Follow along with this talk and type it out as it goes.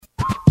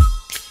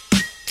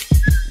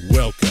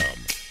Welcome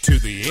to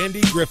the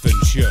Andy Griffin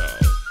Show,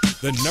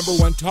 the number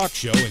one talk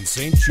show in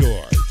St.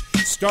 George,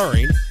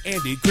 starring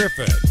Andy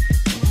Griffin.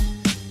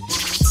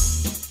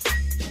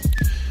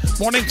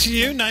 Morning to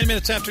you, 9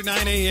 minutes after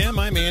 9 a.m.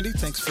 I'm Andy.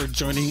 Thanks for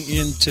joining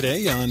in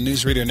today on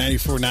News Radio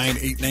 94.9,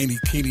 890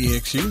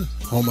 KDXU,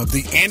 home of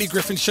the Andy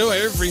Griffin Show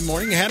every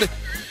morning. Had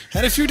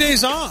a few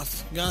days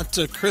off. Got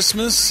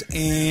Christmas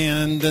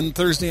and then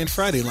Thursday and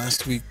Friday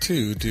last week,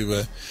 too,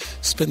 to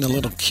spend a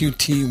little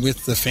QT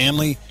with the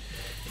family.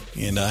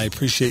 And I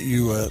appreciate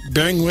you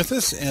bearing with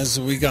us as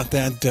we got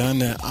that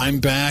done. I'm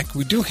back.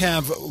 We do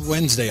have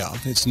Wednesday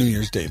off. It's New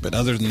Year's Day. But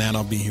other than that,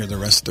 I'll be here the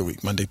rest of the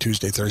week, Monday,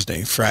 Tuesday,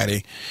 Thursday,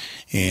 Friday.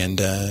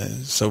 And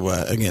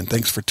again,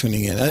 thanks for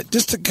tuning in.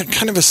 Just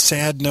kind of a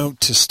sad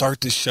note to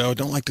start the show.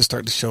 Don't like to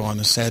start the show on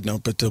a sad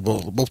note, but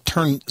we'll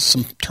turn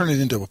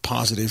it into a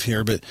positive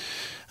here. But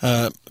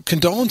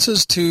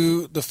condolences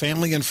to the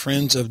family and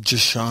friends of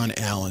Jashawn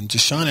Allen.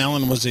 Jashawn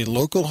Allen was a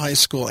local high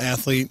school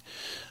athlete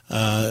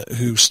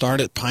who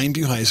started at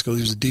Pineview High School.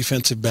 He was a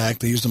defensive back.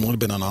 They used him a little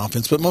bit on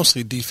offense, but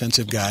mostly a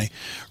defensive guy.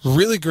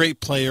 Really great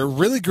player,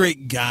 really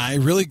great guy,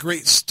 really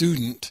great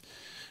student.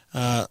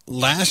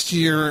 Last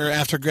year,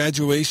 after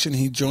graduation,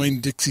 he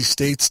joined Dixie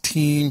State's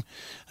team,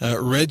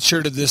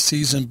 redshirted this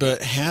season,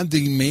 but had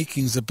the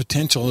makings, the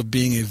potential of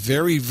being a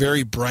very,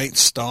 very bright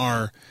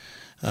star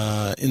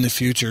in the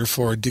future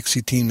for a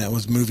Dixie team that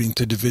is moving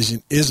to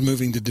Division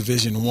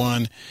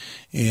I.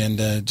 And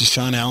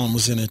Jashawn Allen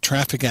was in a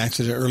traffic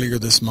accident earlier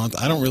this month.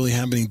 I don't really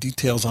have any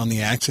details on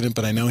the accident,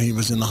 but I know he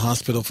was in the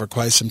hospital for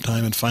quite some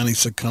time and finally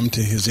succumbed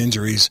to his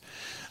injuries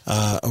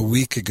a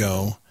week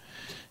ago.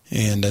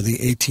 And the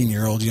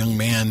 18-year-old young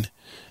man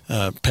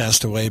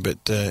passed away, but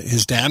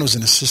his dad was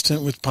an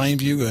assistant with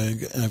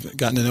Pineview. I've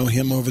gotten to know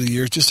him over the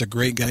years. Just a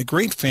great guy,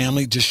 great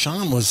family.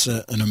 Jashawn was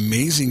an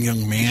amazing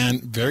young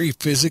man, very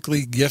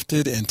physically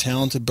gifted and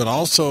talented, but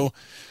also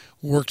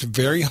worked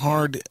very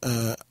hard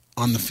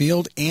on the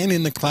field and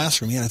in the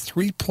classroom. He had a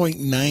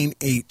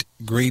 3.98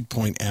 grade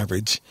point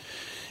average.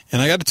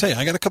 And I got to tell you,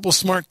 I got a couple of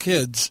smart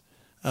kids,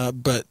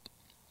 but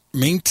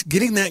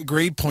getting that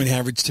grade point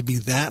average to be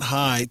that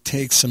high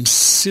takes some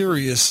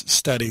serious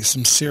study,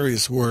 some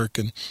serious work.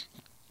 And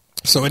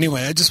so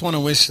anyway, I just want to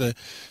wish the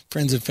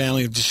friends and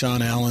family of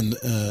Jashawn Allen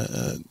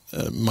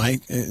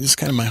just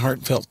kind of my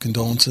heartfelt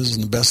condolences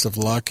and the best of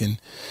luck in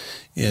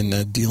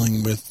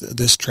dealing with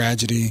this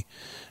tragedy.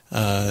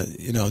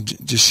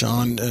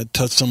 Jashawn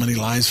touched so many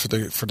lives for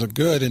the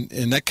good,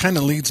 and that kind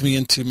of leads me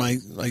into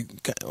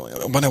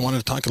what I wanted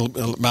to talk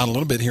about a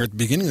little bit here at the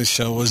beginning of the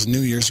show was New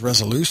Year's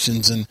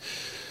resolutions. And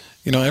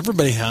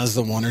everybody has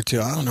the one or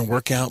two. I want to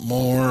work out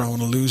more. I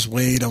want to lose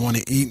weight. I want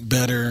to eat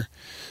better.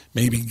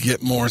 Maybe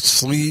get more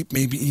sleep.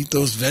 Maybe eat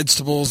those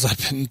vegetables.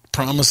 I've been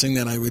promising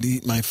that I would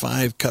eat my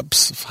 5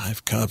 cups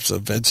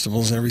of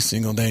vegetables every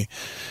single day.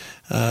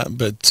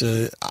 But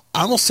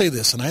I will say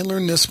this, and I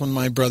learned this when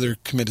my brother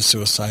committed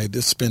suicide.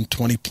 It's been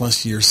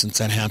 20-plus years since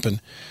that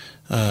happened.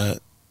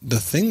 The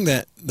thing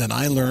that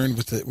I learned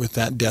with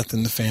that death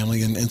in the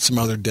family and some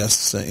other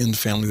deaths in the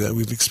family that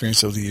we've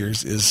experienced over the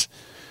years is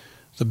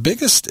the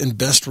biggest and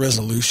best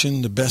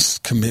resolution, the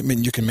best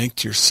commitment you can make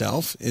to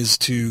yourself is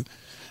to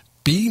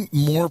be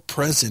more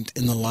present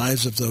in the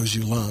lives of those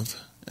you love.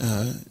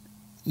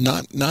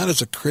 Not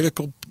as a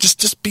critical,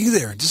 just be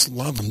there, just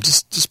love them,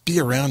 just be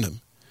around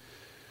them.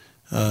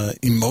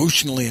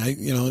 Emotionally,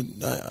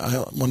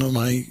 one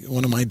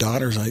of my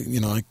daughters,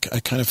 I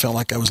kind of felt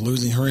like I was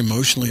losing her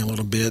emotionally a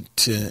little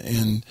bit,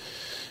 and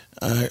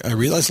I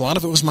realized a lot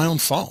of it was my own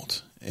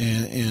fault.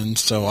 And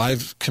so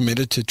I've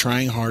committed to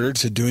trying harder,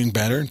 to doing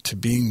better, to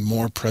being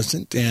more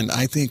present. And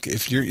I think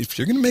if you're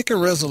going to make a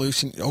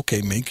resolution,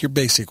 okay, make your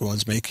basic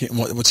ones, make it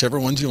whichever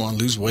ones you want,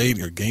 lose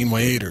weight or gain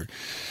weight or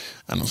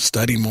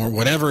study more,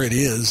 whatever it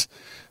is.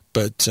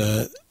 But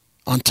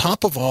on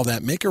top of all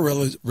that, make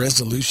a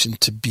resolution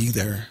to be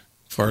there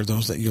for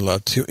those that you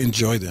love, to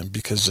enjoy them,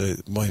 because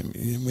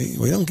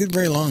we don't get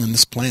very long on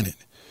this planet,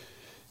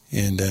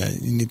 and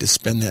you need to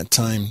spend that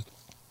time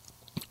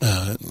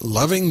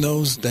loving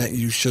those that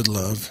you should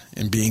love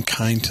and being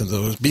kind to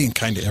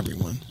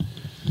everyone.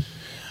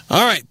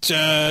 All right,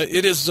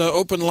 it is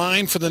open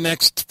line for the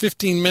next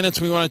 15 minutes.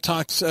 We want to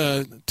talk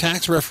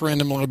tax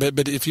referendum a little bit,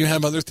 but if you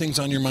have other things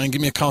on your mind,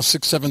 give me a call,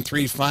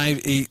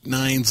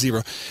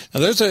 673-5890. Now,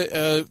 there's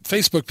a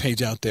Facebook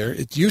page out there.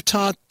 It's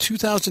Utah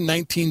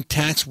 2019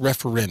 Tax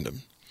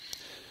Referendum.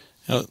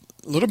 Now, a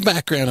little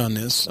background on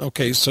this.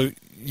 Okay, so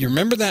you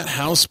remember that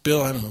House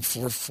bill,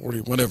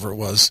 440, whatever it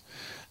was,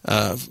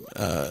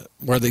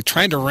 where they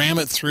tried to ram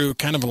it through,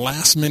 kind of a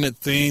last-minute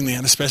thing. They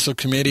had a special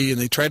committee,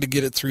 and they tried to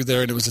get it through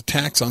there, and it was a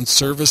tax on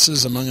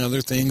services, among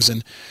other things,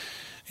 and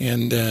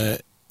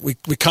we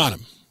caught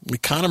them. We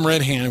caught them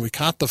red-handed. We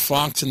caught the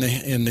fox in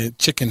the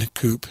chicken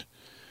coop.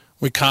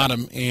 We caught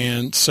them,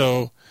 and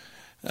so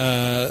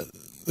the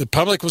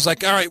public was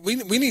like, all right, we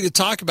need to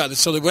talk about this.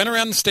 So they went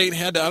around the state,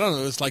 had, it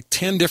was like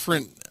 10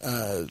 different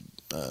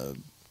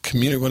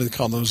community, what do they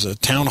call those,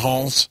 town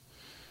halls,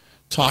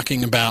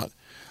 talking about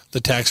the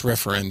tax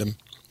referendum,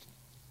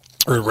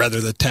 or rather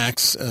the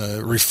tax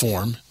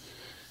reform.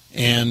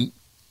 And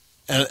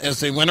as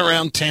they went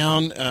around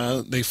town,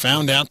 they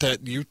found out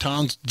that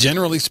Utahns,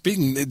 generally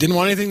speaking, they didn't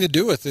want anything to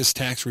do with this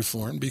tax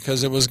reform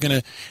because it was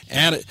going to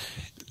add it.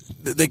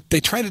 They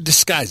tried to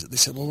disguise it. They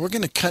said, well, we're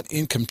going to cut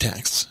income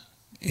tax,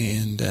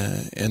 and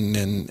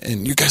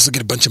you guys will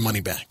get a bunch of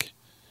money back.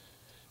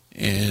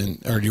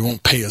 Or you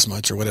won't pay as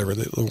much, or whatever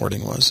the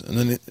wording was.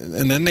 And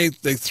then they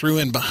threw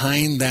in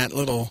behind that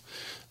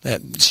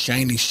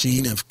shiny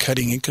sheen of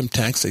cutting income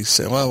tax. They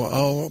said,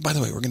 well, by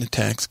the way, we're going to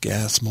tax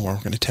gas more. We're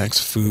going to tax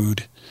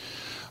food.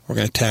 We're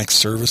going to tax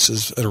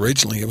services.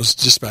 Originally, it was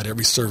just about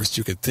every service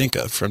you could think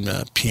of, from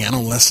piano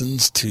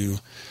lessons to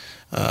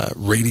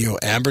radio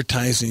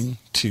advertising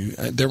to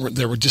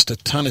there were just a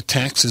ton of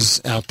taxes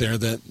out there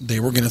that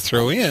they were going to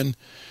throw in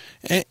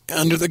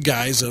under the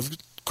guise of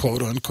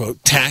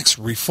quote-unquote tax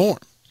reform.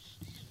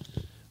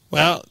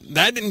 Well,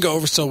 that didn't go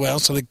over so well,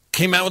 so they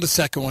came out with a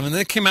second one, and then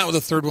they came out with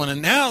a third one,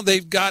 and now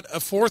they've got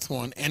a fourth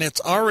one, and it's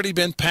already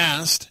been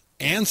passed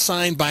and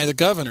signed by the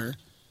governor.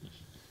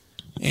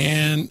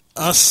 And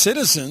us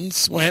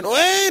citizens went,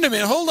 wait a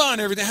minute, hold on,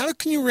 everything. How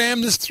can you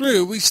ram this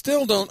through? We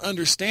still don't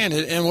understand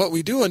it, and what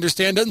we do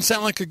understand doesn't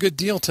sound like a good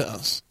deal to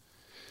us.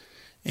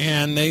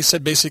 And they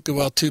said basically,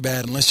 well, too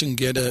bad, unless you can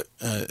get a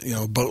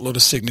boatload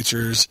of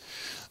signatures,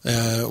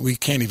 we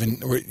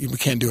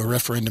can't do a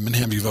referendum and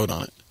have you vote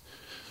on it.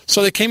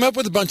 So they came up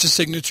with a bunch of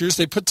signatures.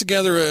 They put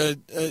together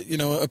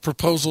a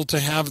proposal to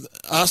have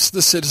us,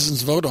 the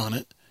citizens, vote on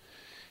it,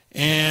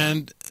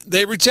 and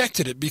they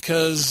rejected it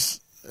because,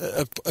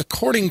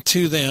 according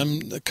to them,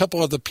 a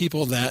couple of the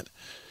people that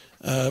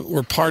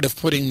were part of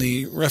putting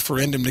the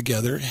referendum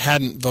together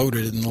hadn't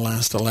voted in the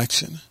last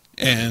election,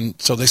 and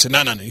so they said,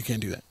 no, you can't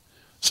do that.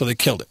 So they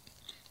killed it,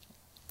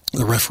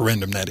 the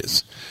referendum, that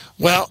is.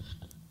 Well,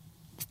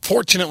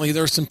 fortunately,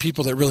 there are some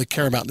people that really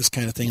care about this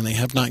kind of thing, and they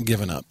have not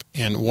given up.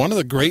 And one of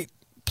the great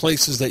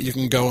places that you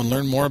can go and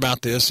learn more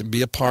about this and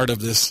be a part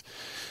of this,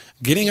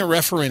 getting a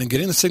referendum,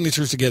 getting the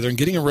signatures together and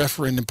getting a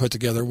referendum put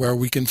together where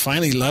we can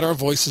finally let our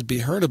voices be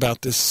heard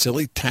about this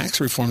silly tax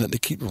reform that they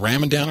keep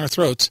ramming down our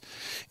throats,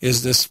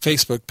 is this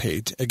Facebook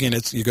page. Again,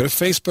 you go to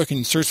Facebook and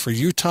you search for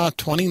Utah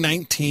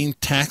 2019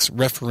 Tax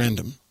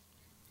Referendum.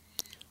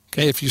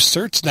 Okay, if you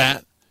search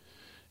that,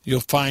 you'll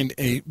find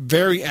a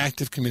very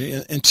active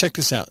community. And check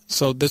this out.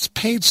 So this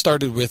page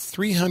started with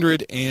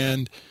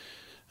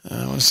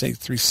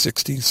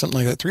 360, something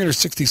like that,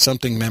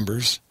 360-something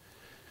members.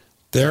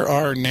 There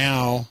are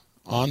now,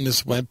 on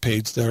this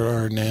webpage, there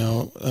are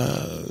now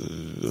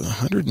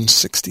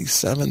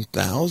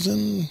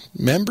 167,000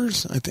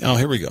 members.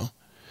 Here we go.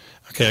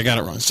 Okay, I got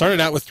it wrong. It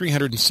started out with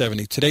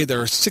 370. Today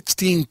there are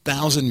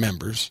 16,000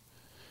 members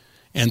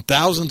and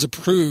thousands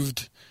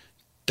approved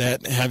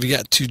that have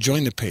yet to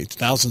join the page.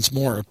 Thousands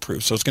more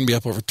approved, so it's going to be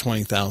up over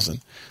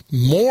 20,000.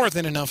 More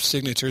than enough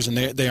signatures, and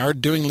they are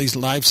doing these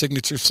live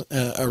signatures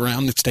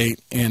around the state.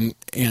 And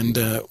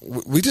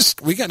we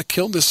got to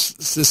kill this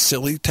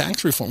silly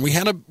tax reform. We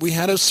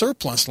had a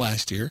surplus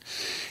last year,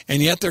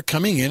 and yet they're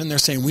coming in and they're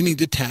saying we need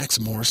to tax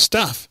more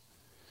stuff.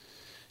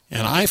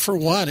 And I, for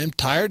one, am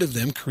tired of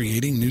them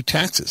creating new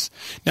taxes.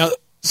 Now,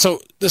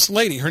 so this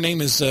lady, her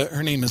name is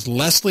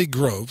Leslie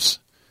Groves.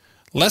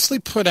 Leslie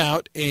put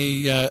out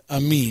a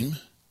meme,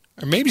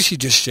 or maybe she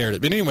just shared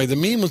it. But anyway, the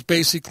meme was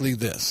basically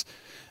this.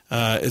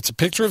 It's a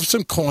picture of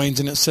some coins,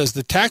 and it says,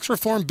 the tax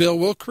reform bill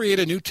will create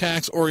a new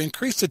tax or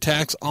increase the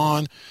tax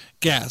on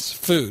gas,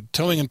 food,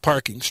 towing and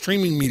parking,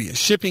 streaming media,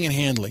 shipping and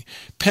handling,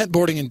 pet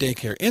boarding and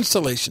daycare,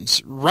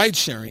 installations,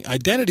 ride-sharing,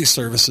 identity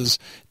services,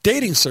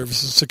 dating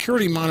services,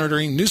 security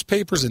monitoring,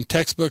 newspapers and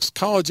textbooks,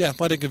 college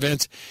athletic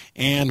events,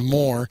 and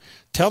more.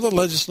 Tell the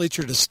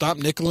legislature to stop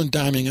nickel and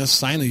diming us.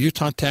 Sign the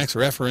Utah tax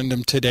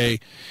referendum today.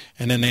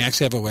 And then they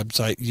actually have a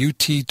website,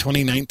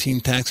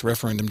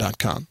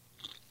 ut2019taxreferendum.com.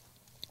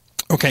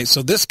 Okay,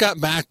 so this got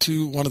back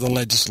to one of the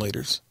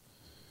legislators.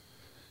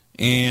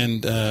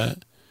 And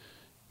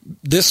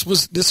this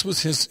was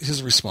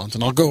his response,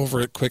 and I'll go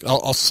over it quick.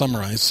 I'll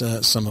summarize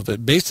some of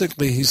it.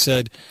 Basically, he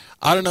said,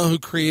 I don't know who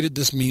created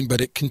this meme,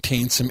 but it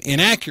contains some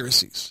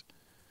inaccuracies.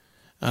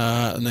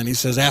 And then he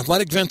says,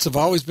 athletic events have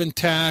always been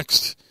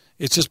taxed.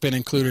 It's just been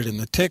included in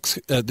the tickets.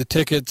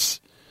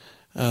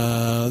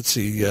 Let's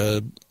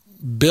see.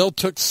 Bill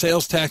took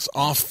sales tax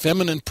off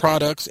feminine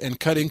products and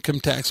cut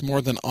income tax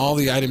more than all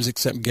the items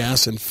except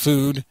gas and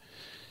food.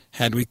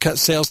 Had we cut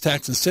sales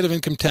tax instead of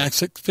income tax,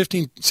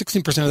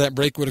 16% of that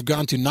break would have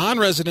gone to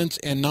non-residents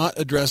and not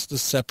addressed the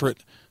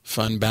separate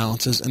fund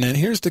balances. And then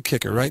here's the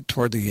kicker right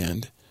toward the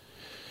end.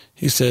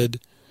 He said,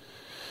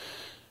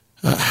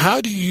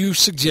 how do you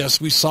suggest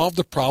we solve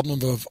the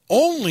problem of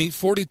only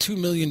 $42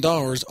 million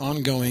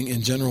ongoing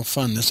in general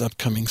fund this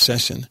upcoming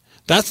session?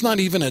 That's not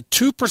even a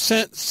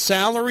 2%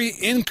 salary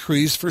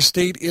increase for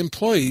state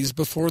employees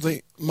before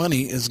the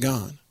money is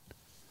gone.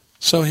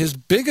 So his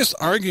biggest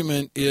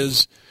argument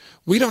is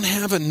we don't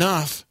have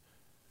enough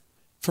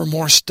for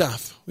more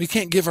stuff. We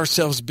can't give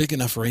ourselves big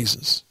enough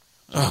raises.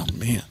 Oh,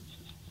 man.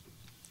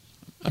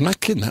 I'm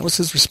not kidding. That was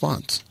his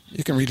response.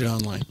 You can read it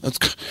online.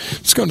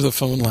 Let's go to the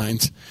phone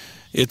lines.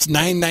 It's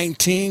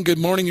 9:19. Good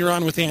morning. You're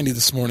on with Andy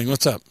this morning.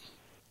 What's up?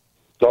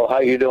 So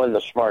how you doing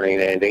this morning,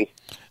 Andy?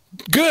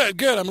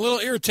 Good. I'm a little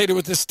irritated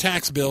with this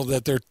tax bill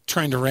that they're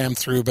trying to ram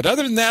through, but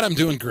other than that, I'm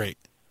doing great.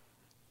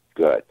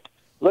 Good.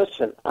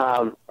 Listen,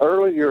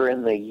 earlier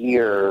in the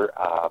year,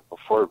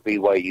 before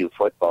BYU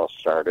football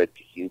started,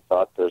 you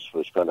thought this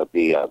was going to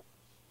be a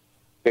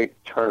big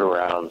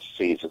turnaround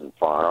season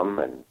for them,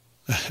 and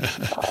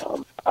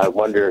I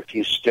wonder if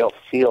you still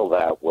feel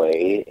that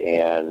way,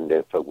 and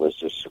if it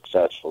was a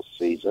successful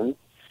season.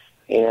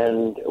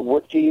 And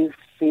what do you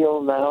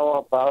feel now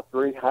about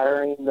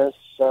rehiring this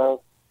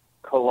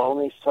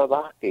Kaloni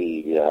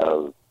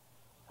Sitake?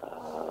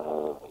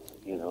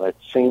 It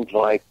seems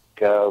like,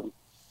 since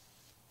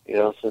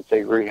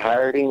they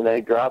rehired him,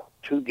 they dropped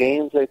 2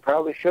 games they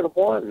probably should have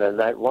won. And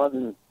that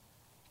one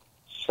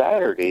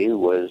Saturday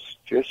was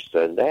just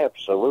an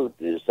absolute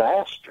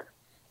disaster.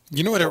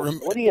 You know what?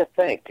 What do you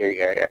think?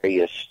 Are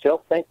you still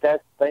think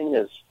that thing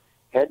is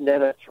heading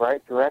in its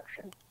right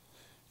direction?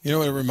 You know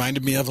what it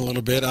reminded me of a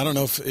little bit? I don't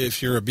know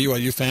if you're a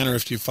BYU fan or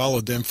if you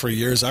followed them for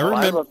years.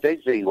 I'm a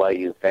big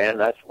BYU fan.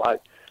 That's why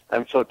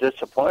I'm so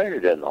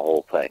disappointed in the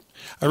whole thing.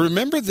 Do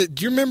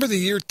you remember the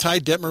year Ty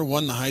Detmer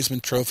won the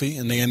Heisman Trophy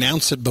and they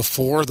announced it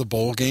before the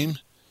bowl game?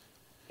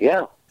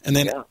 Yeah. And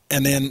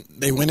then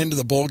they went into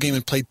the bowl game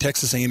and played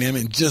Texas A&M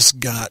and just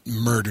got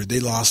murdered.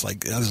 They lost like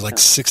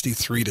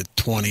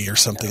 63-20 or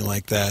something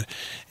like that.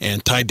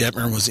 And Ty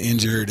Detmer was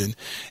injured, and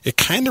it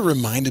kind of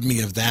reminded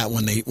me of that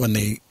when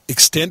they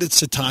extended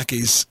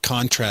Sitake's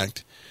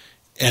contract,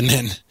 and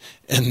then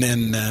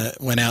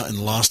went out and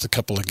lost a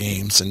couple of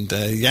games. And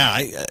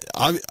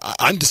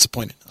I'm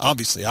disappointed.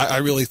 Obviously, I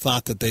really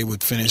thought that they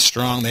would finish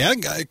strong. They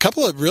had a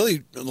couple of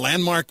really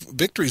landmark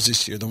victories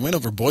this year. The win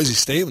over Boise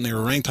State when they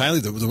were ranked highly.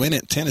 The win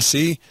at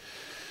Tennessee.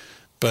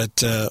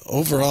 But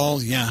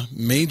overall,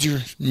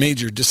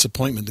 major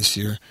disappointment this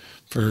year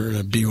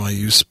for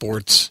BYU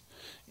sports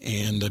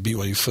and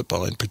BYU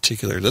football in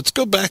particular. Let's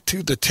go back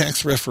to the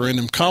tax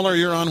referendum. Caller,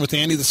 you're on with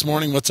Andy this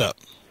morning. What's up?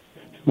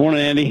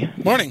 Morning, Andy.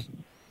 Morning.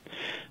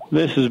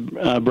 This is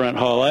Brent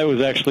Hall. I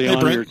was actually on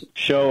Brent. your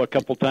show a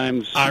couple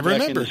times back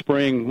in the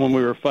spring when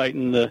we were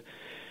fighting the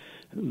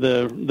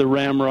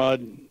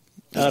ramrod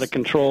out of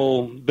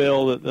control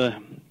bill that the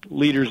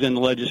leaders in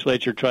the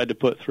legislature tried to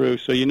put through.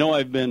 So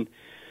I've been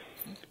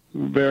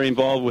very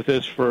involved with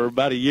this for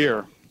about a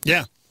year.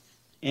 Yeah.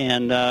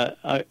 And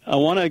I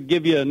want to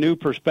give you a new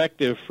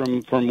perspective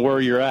from where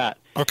you're at.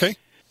 Okay.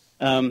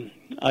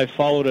 I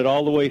followed it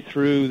all the way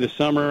through the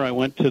summer. I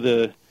went to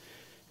the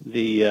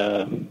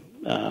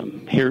a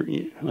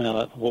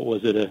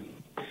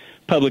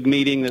public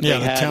meeting that they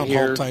had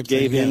here,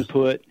 gave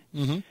input.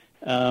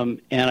 Mm-hmm.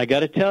 And I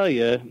got to tell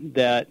you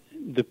that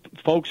the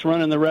folks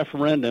running the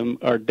referendum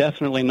are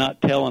definitely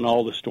not telling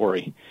all the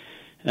story.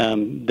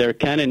 They're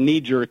kind of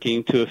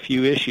knee-jerking to a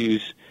few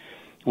issues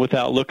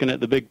without looking at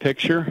the big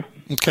picture.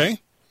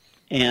 Okay.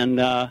 And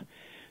as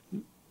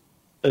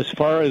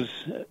far as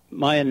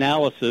my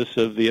analysis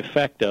of the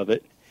effect of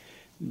it,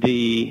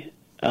 the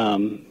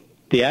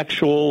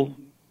actual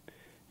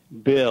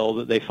bill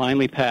that they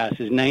finally passed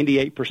is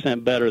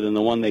 98% better than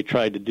the one they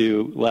tried to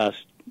do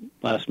last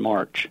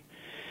March.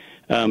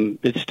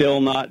 It's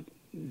still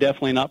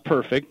definitely not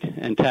perfect,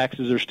 and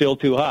taxes are still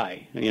too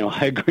high.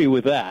 I agree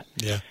with that.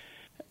 Yeah.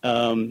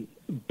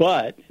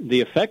 But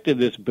the effect of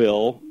this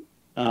bill,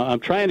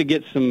 I'm trying to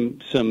get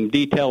some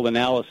detailed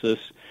analysis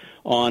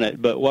on it.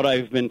 But what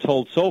I've been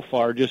told so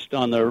far, just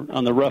on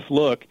the rough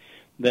look,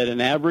 that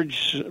an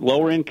average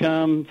lower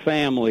income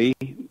family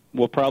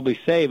will probably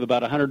save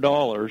about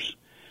 $100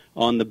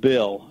 on the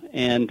bill.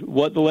 And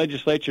what the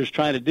legislature is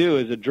trying to do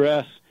is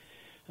address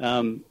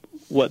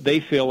what they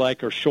feel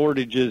like are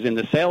shortages in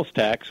the sales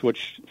tax,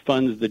 which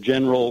funds the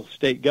general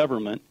state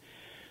government.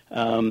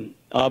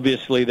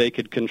 Obviously, they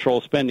could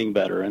control spending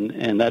better,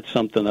 and that's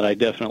something that I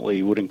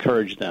definitely would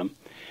encourage them.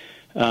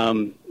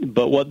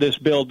 But what this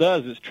bill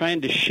does is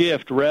trying to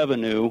shift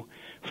revenue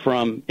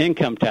from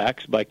income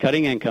tax by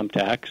cutting income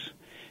tax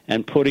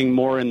and putting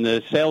more in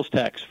the sales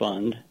tax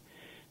fund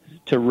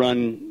to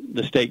run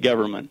the state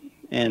government.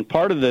 And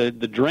part of the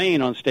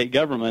drain on state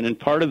government and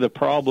part of the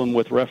problem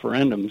with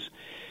referendums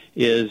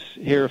is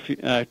here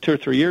 2 or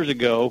 3 years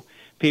ago,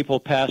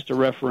 people passed a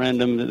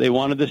referendum that they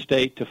wanted the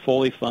state to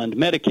fully fund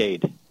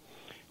Medicaid.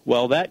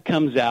 Well, that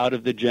comes out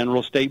of the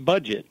general state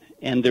budget,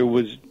 and there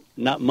was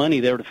not money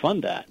there to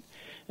fund that.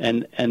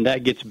 And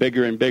that gets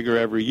bigger and bigger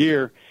every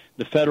year.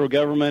 The federal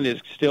government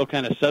is still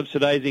kind of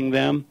subsidizing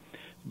them,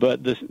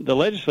 but the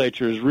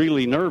legislature is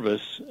really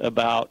nervous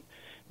about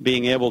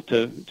being able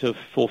to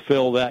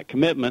fulfill that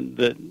commitment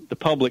that the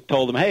public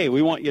told them, hey,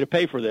 we want you to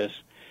pay for this,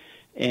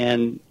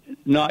 and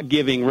not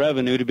giving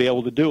revenue to be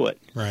able to do it.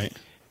 Right.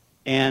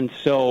 And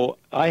so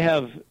I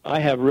have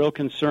real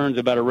concerns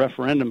about a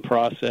referendum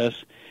process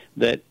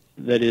that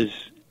is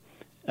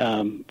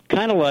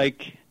kind of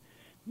like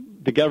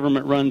the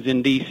government runs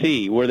in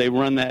D.C., where they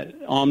run that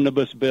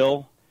omnibus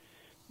bill,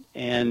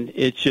 and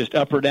it's just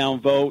up or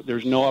down vote.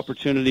 There's no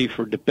opportunity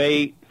for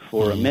debate,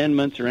 for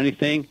amendments or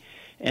anything.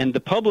 And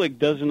the public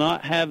does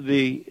not have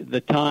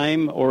the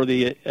time or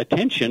the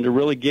attention to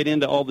really get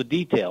into all the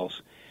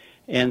details.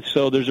 And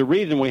so there's a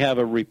reason we have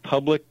a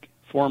republic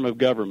form of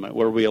government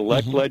where we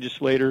elect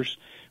legislators,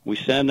 we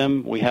send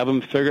them, we have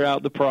them figure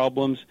out the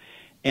problems,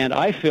 and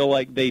I feel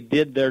like they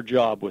did their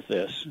job with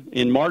this.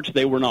 In March,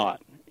 they were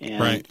not.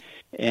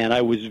 And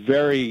I was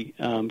very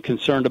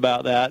concerned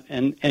about that.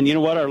 And you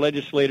know what? Our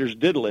legislators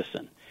did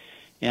listen.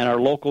 And our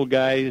local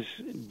guys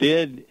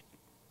did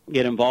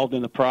get involved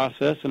in the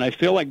process. And I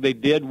feel like they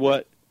did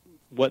what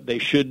they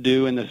should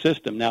do in the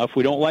system. Now, if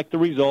we don't like the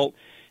result,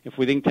 if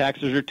we think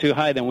taxes are too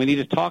high, then we need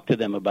to talk to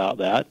them about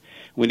that.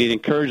 We need to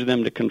encourage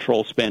them to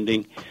control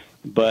spending.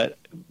 But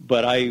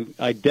I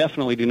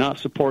definitely do not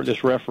support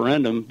this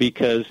referendum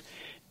because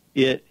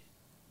it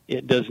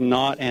does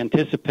not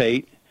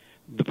anticipate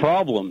the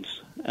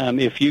problems.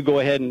 If you go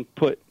ahead and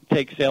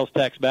take sales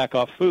tax back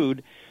off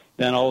food,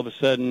 then all of a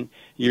sudden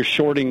you're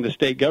shorting the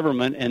state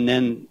government, and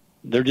then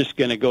they're just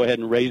going to go ahead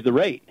and raise the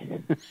rate.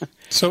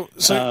 So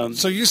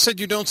you said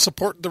you don't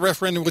support the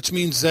referendum, which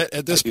means that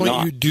at this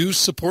point you do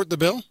support the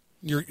bill?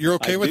 You're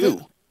okay with it?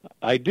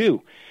 I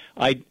do.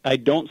 I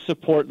don't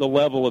support the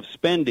level of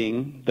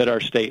spending that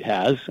our state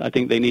has. I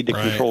think they need to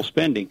control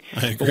spending.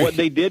 But what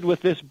they did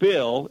with this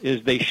bill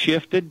is they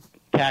shifted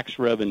tax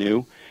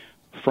revenue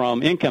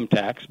from income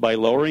tax by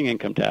lowering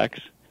income tax,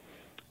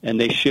 and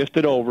they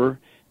shifted over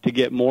to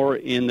get more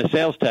in the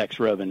sales tax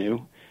revenue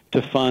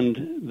to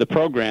fund the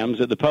programs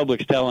that the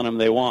public's telling them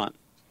they want.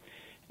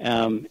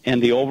 And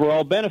the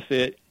overall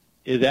benefit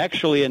is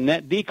actually a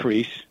net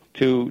decrease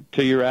to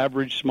your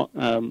average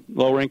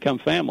lower-income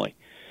family.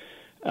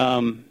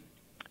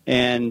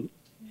 And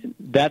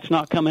that's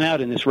not coming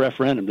out in this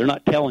referendum. They're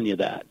not telling you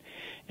that.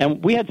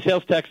 And we had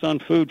sales tax on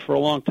food for a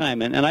long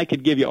time, and I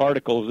could give you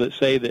articles that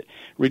say that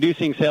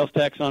reducing sales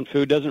tax on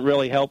food doesn't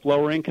really help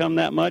lower income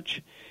that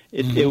much.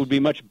 It would be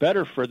much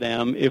better for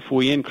them if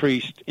we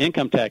increased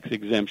income tax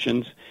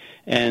exemptions,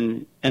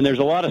 and there's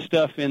a lot of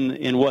stuff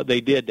in what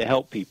they did to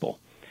help people.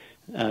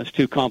 It's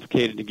too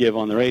complicated to give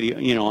on the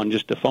radio, on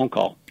just a phone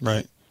call.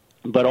 Right.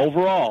 But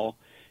overall,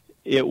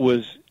 it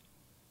was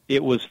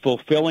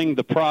fulfilling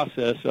the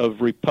process of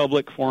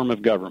republic form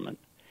of government.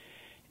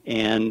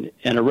 And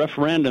a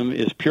referendum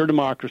is pure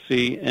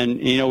democracy, and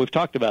we've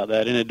talked about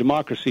that. In a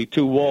democracy,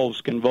 two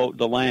wolves can vote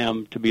the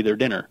lamb to be their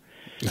dinner.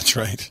 That's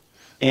right.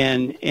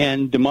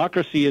 And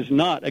democracy is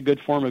not a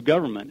good form of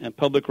government, and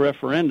public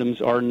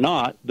referendums are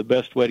not the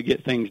best way to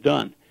get things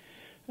done.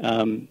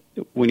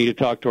 We need to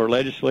talk to our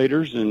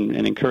legislators and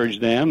encourage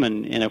them,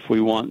 and if we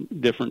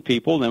want different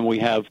people, then we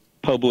have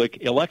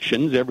public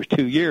elections every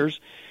 2 years,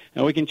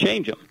 and we can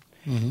change them.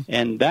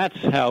 And that's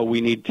how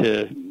we need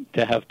to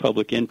have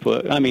public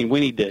input. I mean, we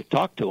need to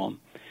talk to them.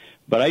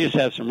 But I just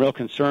have some real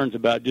concerns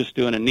about just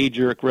doing a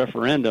knee-jerk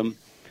referendum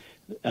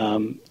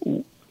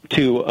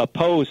to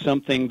oppose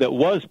something that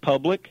was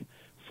public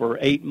for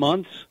 8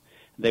 months.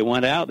 They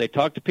went out, they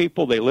talked to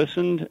people, they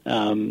listened,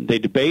 they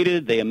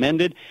debated, they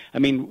amended. I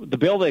mean, the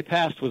bill they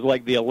passed was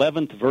like the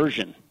 11th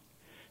version.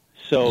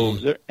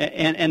 So,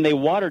 and they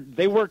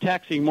were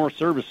taxing more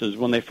services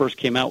when they first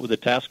came out with the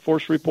task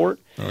force report.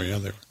 Oh, yeah.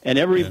 And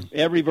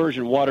every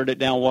version watered it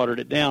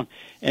down.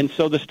 And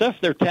so the stuff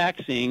they're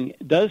taxing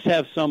does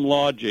have some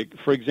logic.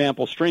 For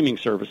example, streaming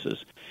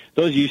services.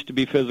 Those used to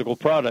be physical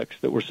products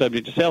that were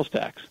subject to sales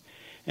tax.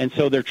 And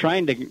so they're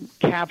trying to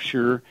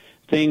capture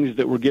things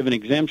that were given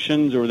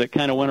exemptions or that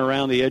kind of went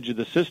around the edge of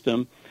the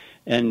system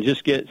and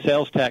just get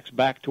sales tax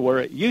back to where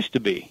it used to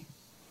be.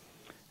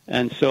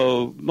 And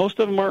so most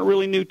of them aren't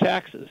really new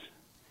taxes.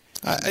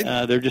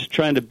 They're just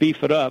trying to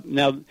beef it up.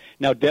 Now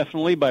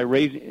definitely by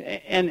raising,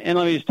 and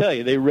let me just tell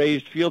you, they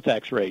raised fuel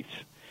tax rates.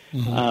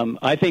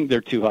 I think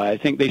they're too high. I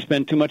think they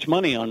spend too much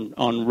money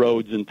on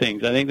roads and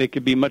things. I think they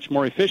could be much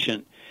more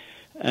efficient.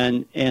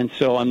 And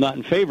so I'm not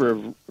in favor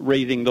of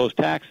raising those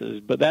taxes,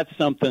 but that's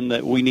something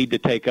that we need to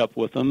take up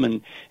with them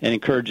and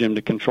encourage them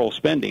to control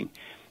spending.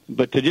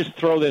 But to just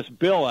throw this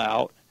bill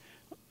out,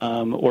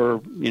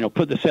 or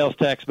put the sales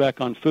tax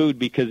back on food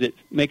because it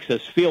makes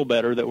us feel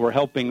better that we're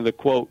helping the,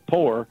 quote,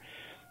 poor,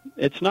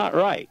 it's not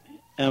right.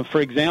 For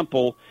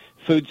example,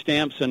 food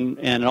stamps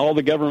and all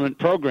the government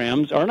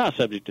programs are not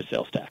subject to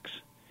sales tax.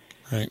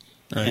 Right.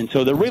 And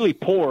so the really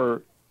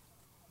poor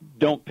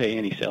don't pay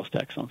any sales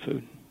tax on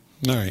food.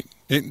 All right.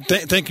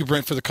 Thank you,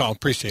 Brent, for the call.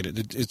 Appreciate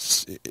it.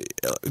 It's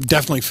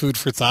definitely food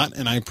for thought,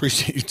 and I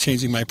appreciate you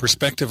changing my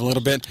perspective a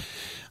little bit.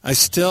 I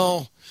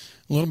still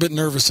a little bit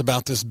nervous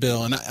about this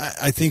bill, and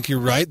I think you're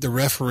right. The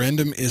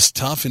referendum is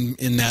tough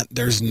in that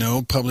there's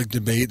no public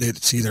debate.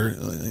 It's either,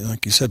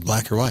 like you said,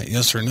 black or white,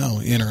 yes or no,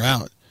 in or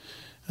out.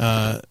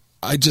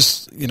 I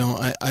just,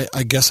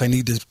 I guess I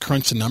need to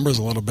crunch the numbers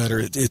a little better.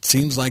 It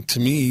seems like to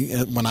me,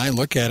 when I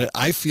look at it,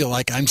 I feel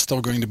like I'm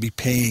still going to be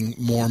paying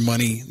more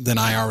money than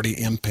I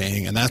already am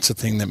paying, and that's the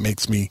thing that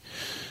makes me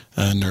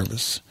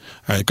nervous.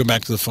 All right, go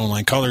back to the phone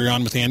line. Caller, you're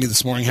on with Andy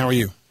this morning. How are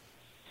you?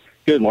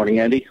 Good morning,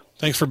 Andy.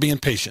 Thanks for being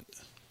patient.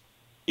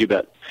 You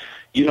bet.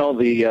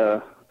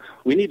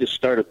 We need to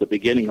start at the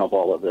beginning of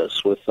all of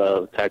this with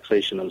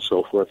taxation and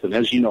so forth. And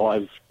as you know,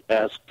 I've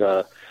asked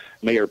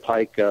Mayor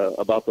Pike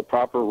about the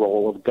proper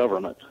role of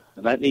government.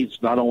 And that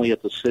needs not only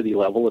at the city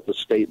level, at the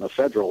state and the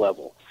federal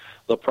level.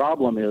 The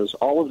problem is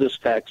all of this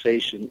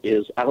taxation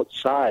is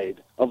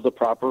outside of the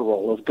proper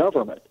role of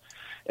government.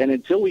 And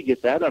until we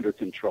get that under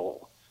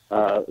control,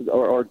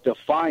 or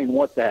define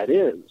what that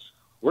is,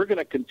 we're going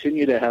to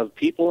continue to have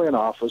people in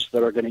office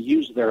that are going to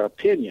use their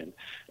opinion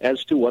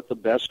as to what the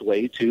best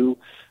way to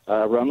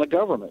run the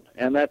government.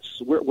 And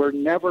we're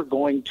never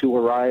going to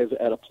arrive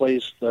at a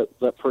place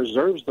that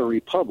preserves the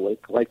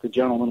republic, like the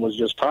gentleman was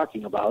just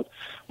talking about.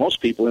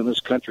 Most people in this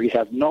country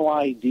have no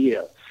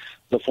idea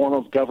the form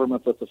of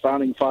government that the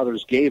Founding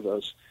Fathers gave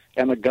us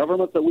and the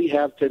government that we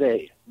have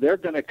today. They're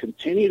going to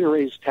continue to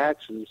raise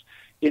taxes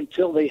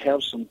until they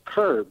have some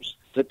curbs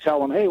that tell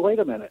them, hey, wait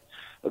a minute,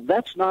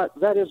 that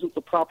isn't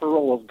the proper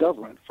role of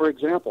government. For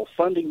example,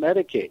 funding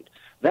Medicaid,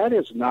 that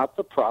is not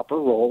the proper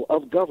role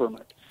of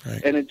government.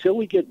 Right. And until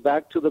we get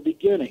back to the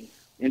beginning,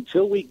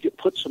 until we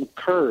put some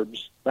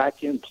curbs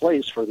back in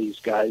place for these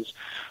guys,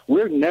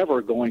 we're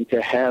never going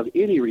to have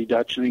any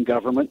reduction in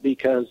government,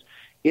 because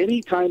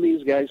anytime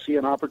these guys see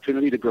an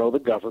opportunity to grow the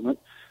government,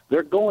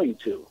 they're going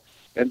to.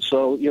 And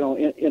so,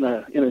 in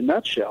a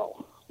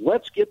nutshell,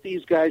 let's get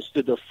these guys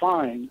to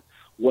define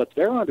what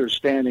their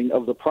understanding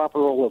of the proper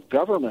role of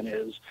government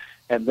is,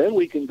 and then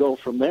we can go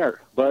from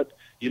there. But,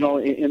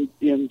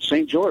 in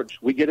St. George,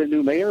 we get a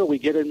new mayor, we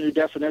get a new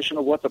definition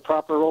of what the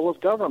proper role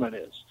of government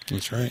is.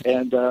 That's right.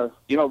 And, the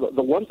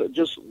one that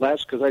just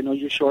last, because I know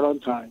you're short on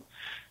time,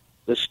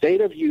 the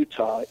state of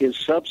Utah is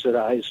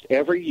subsidized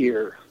every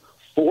year.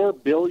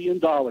 $4 billion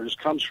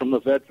comes from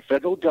the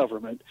federal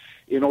government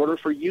in order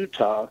for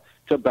Utah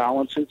to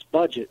balance its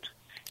budget.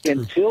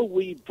 Until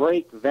we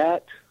break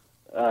that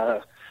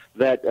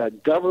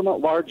government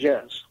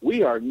largesse,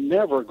 we are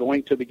never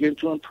going to begin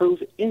to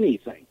improve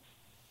anything.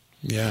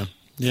 Yeah,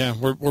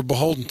 we're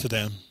beholden to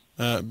them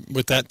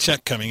with that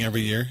check coming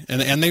every year,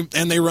 and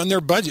they run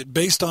their budget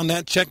based on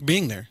that check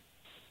being there.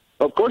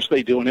 Of course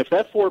they do, and if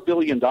that $4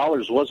 billion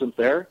wasn't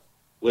there,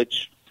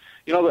 which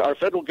our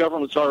federal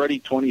government's already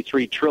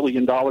 $23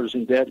 trillion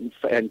in debt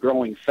and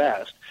growing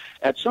fast,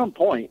 at some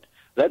point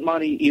that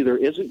money either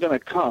isn't going to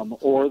come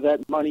or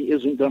that money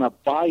isn't going to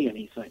buy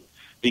anything.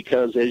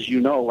 Because, as you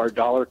know, our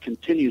dollar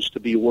continues to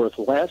be worth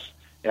less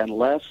and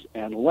less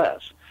and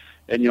less.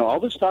 And, all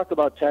this talk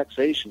about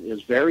taxation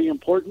is very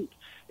important,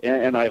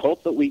 and I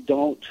hope that we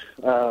don't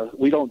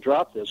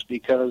drop this,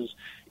 because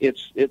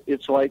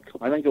it's like,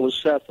 I think it was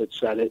Seth that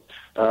said it,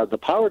 the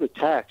power to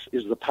tax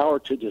is the power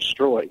to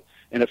destroy.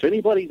 And if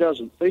anybody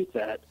doesn't think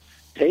that,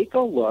 take a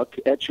look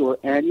at your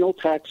annual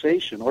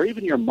taxation or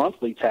even your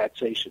monthly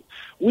taxation.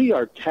 We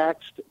are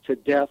taxed to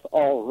death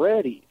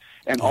already.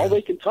 And all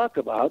they can talk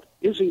about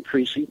is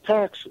increasing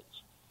taxes.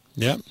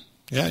 Yep.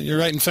 Yeah, you're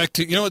right. In fact,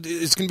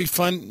 it's going to be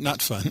fun.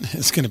 Not fun.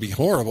 It's going to be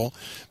horrible.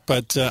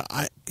 But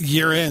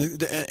year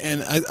end,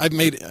 and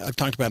I've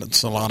talked about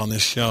it a lot on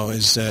this show,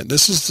 is that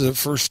this is the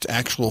first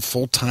actual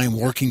full-time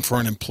working for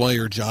an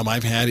employer job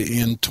I've had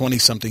in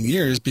 20-something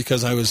years,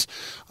 because I was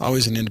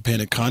always an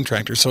independent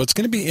contractor. So it's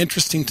going to be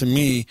interesting to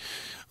me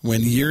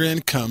when year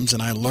end comes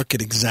and I look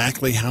at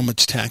exactly how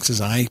much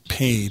taxes I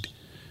paid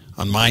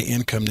on my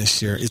income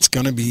this year. I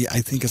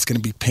think it's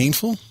going to be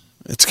painful.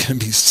 It's going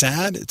to be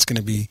sad. It's going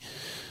to be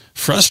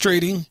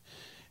frustrating.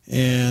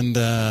 And,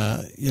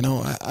 I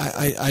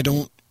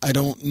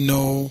don't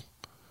know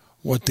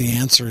what the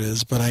answer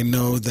is, but I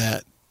know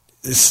that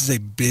this is a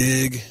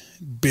big,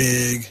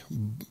 big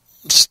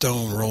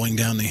stone rolling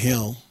down the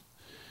hill.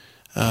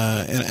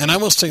 And I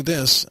will say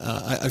this,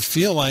 I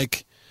feel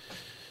like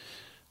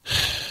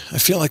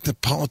the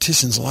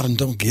politicians, a lot of them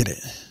don't get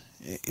it.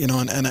 And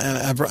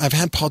I've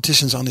had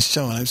politicians on this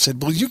show, and I've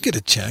said, well, you get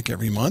a check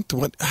every month.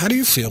 How do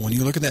you feel when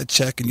you look at that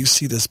check and you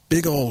see this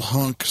big old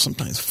hunk,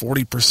 sometimes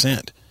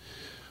 40%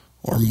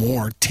 or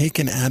more,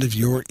 taken out of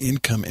your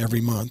income every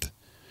month?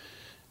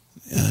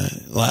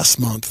 Last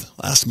month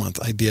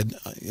I did,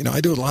 I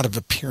do a lot of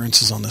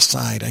appearances on the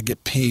side. I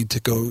get paid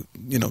to go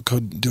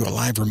do a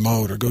live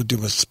remote or go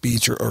do a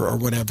speech or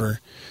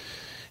whatever.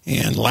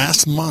 And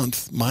last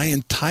month, my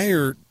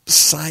entire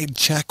side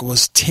check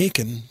was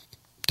taken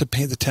to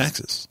pay the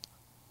taxes.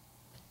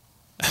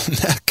 And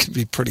that could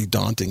be pretty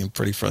daunting and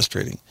pretty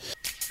frustrating.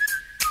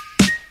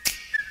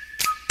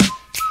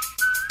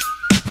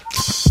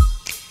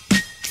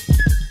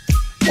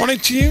 Morning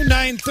to you,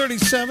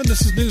 9:37.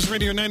 This is News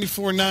Radio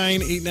 94.9,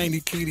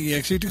 890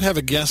 KDX. We do have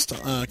a guest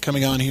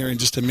coming on here in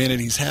just a minute.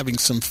 He's having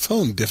some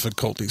phone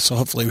difficulties, so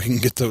hopefully we can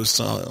get those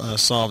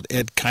solved.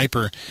 Ed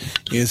Kuiper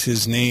is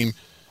his name.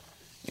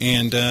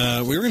 And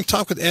we were going to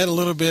talk with Ed a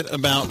little bit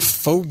about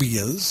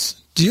phobias.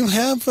 Do you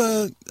have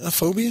a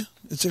phobia?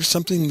 Is there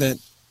something that,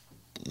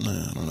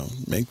 I don't know,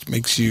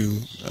 makes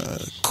you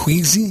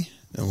queasy,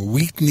 a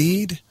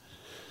weak-kneed?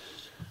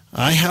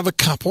 I have a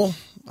couple.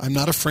 I'm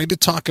not afraid to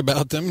talk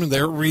about them.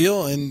 They're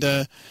real, and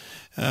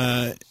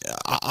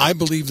I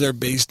believe they're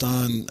based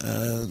on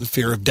the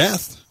fear of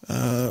death.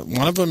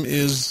 One of them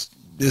is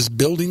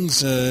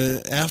buildings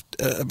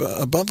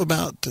above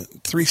about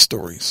 3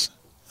 stories.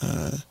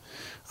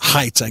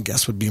 Heights, I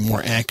guess, would be a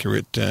more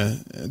accurate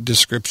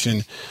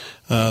description.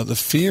 The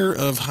fear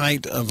of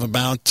height of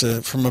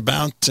from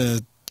about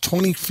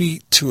 20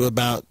 feet to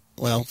about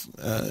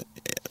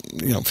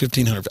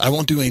 1,500. I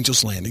won't do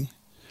Angel's Landing.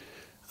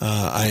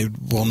 I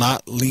will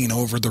not lean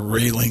over the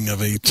railing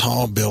of a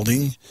tall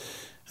building.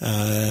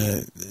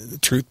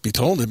 Truth be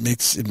told, it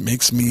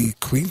makes me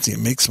queasy. It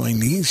makes my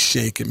knees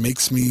shake. It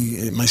makes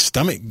my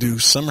stomach do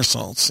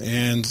somersaults,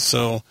 and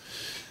so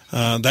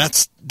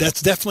that's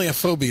definitely a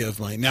phobia of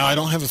mine. Now, I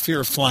don't have a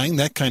fear of flying.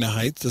 That kind of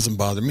height doesn't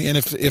bother me. And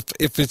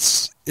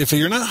if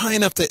you're not high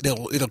enough that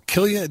it'll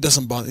kill you, it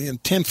doesn't bother you.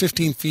 10,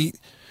 15 feet,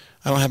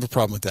 I don't have a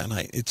problem with that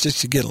height. It's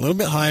just you get a little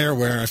bit higher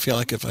where I feel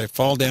like if I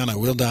fall down, I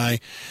will die.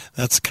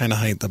 That's the kind of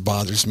height that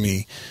bothers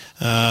me.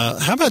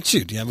 How about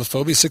you? Do you have a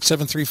phobia?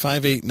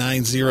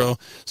 673-5890.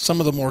 Some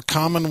of the more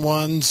common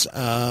ones,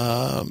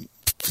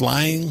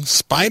 flying,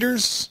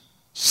 spiders,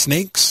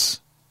 snakes.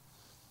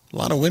 A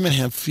lot of women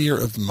have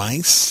fear of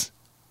mice.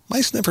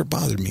 Mice never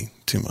bothered me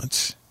too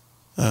much.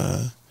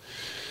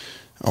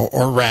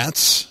 Or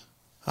rats.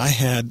 I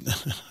had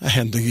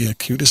the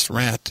cutest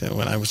rat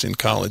when I was in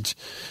college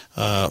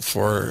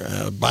for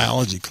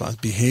biology class,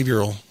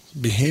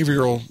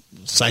 behavioral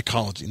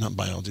psychology, not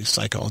biology,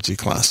 psychology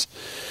class,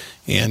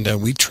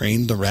 and we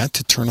trained the rat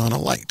to turn on a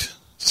light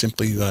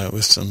simply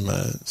with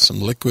some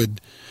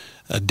liquid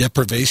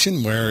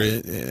deprivation,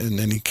 and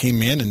then he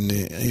came in, and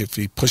if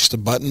he pushed the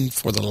button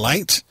for the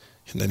light,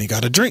 and then he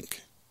got a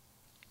drink.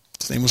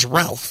 His name was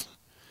Ralph.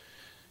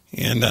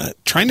 And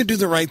trying to do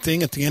the right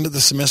thing, at the end of the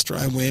semester,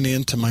 I went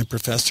in to my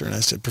professor and I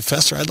said,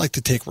 "Professor, I'd like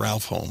to take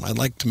Ralph home. I'd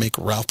like to make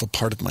Ralph a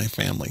part of my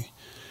family."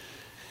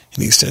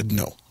 And he said,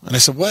 "No." And I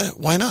said, "What?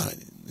 Why not?"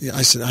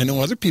 I said, "I know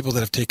other people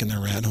that have taken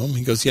their rat home."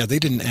 He goes, "Yeah, they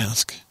didn't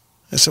ask."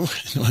 I said,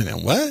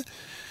 "What?"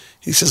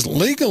 He says,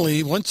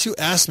 "Legally, once you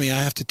ask me,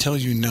 I have to tell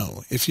you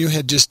no. If you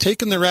had just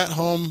taken the rat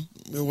home,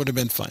 it would have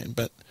been fine.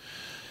 But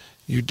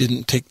you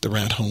didn't take the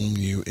rat home.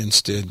 You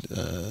instead,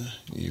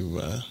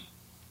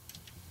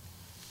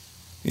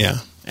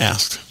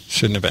 asked.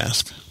 Shouldn't have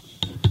asked."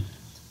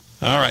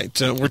 All right.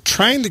 We're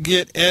trying to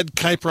get Ed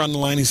Kuiper on the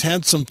line. He's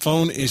had some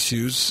phone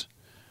issues.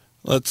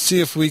 Let's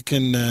see if we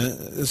can,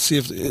 is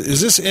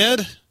this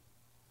Ed?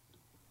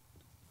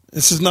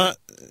 This is not,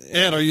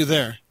 Ed, are you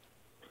there?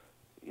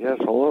 Yes,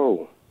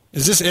 hello.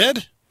 Is this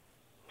Ed?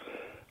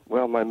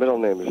 Well, my middle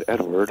name is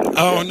Edward.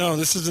 Oh, no,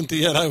 this isn't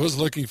the Ed I was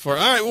looking for.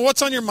 All right, well,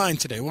 what's on your mind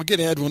today? We'll get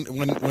Ed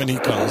when he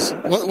calls.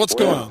 What's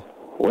going on?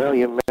 Well,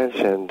 you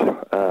mentioned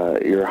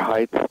your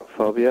height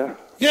phobia.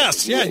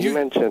 Yes, yeah. You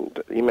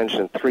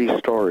mentioned 3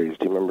 stories.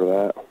 Do you remember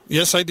that?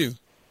 Yes, I do.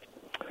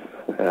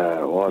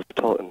 Well, I was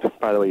told. And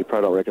by the way, you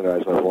probably don't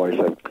recognize my voice.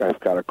 I've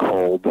got a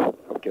cold.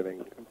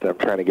 I'm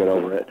trying to get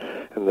over it.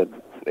 And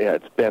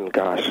it's been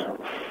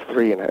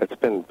 3 and it's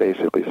been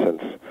basically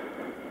since.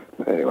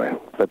 Anyway,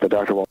 but the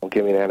doctor won't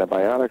give me an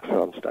antibiotic,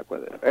 so I'm stuck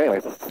with it.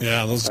 Anyway.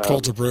 Yeah, those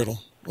colds are brutal.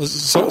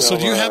 So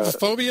do you have a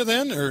phobia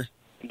then, or?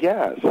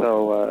 Yeah,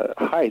 so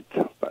height,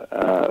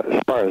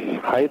 as far as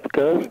height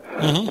goes,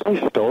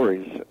 3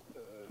 stories.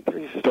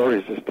 3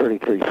 stories is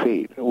 33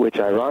 feet, which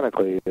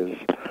ironically is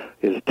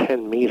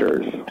 10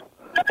 meters.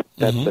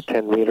 That's the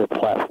 10-meter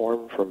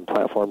platform from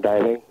platform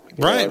diving.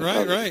 Right.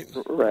 Right.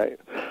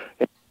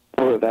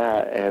 Over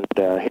that, and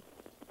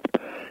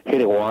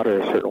hitting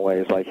water a certain way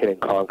is like hitting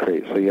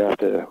concrete, so you have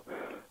to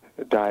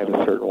dive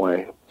a certain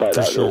way. But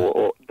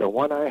the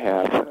one I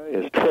have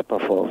is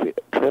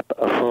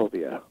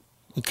trypophobia.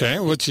 Okay,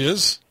 which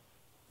is?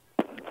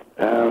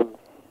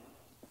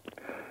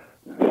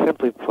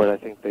 Simply put, I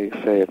think they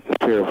say it's the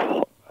fear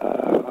of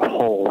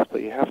holes,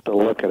 but you have to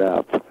look it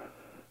up.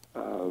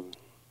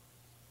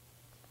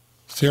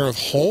 Fear of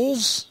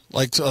holes?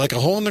 Like a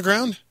hole in the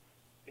ground?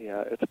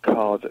 Yeah, it's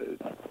called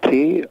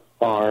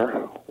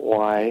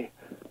TRY,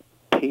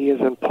 P as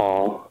in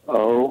Paul,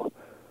 O,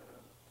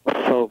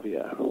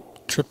 phobia.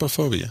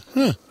 Trypophobia.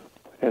 Huh.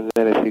 And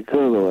then if you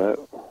Google it,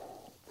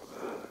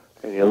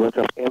 and you look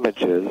up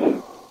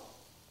images,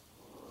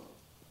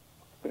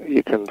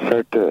 you can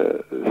start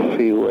to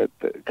see what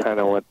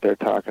they're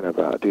talking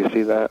about. Do you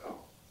see that?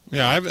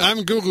 Yeah, I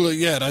haven't Googled it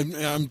yet.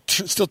 I'm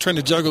still trying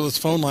to juggle this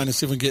phone line and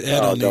see if we can get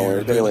Ed on the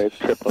air. Anyway, it's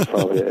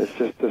trypophobia. It's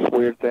just this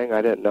weird thing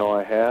I didn't know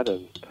I had,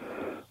 and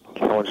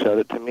someone showed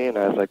it to me, and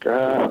I was like,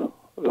 ugh.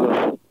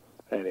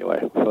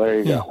 Anyway, so there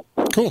you go.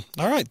 Cool.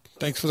 All right.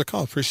 Thanks for the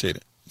call. Appreciate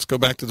it. Let's go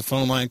back to the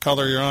phone line.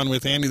 Caller, you're on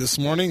with Andy this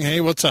morning.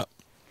 Hey, what's up?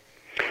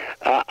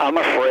 I'm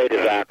afraid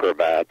of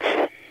acrobats.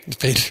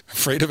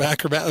 Afraid of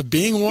acrobats?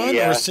 Being one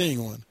or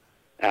seeing one?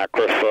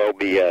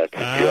 Acrophobia. It's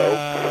a joke.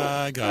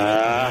 I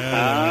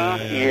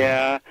got it.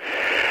 Yeah.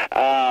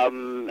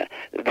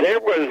 There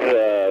was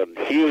a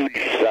huge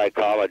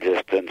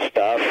psychologist and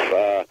stuff,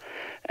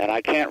 and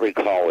I can't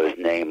recall his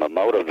name, a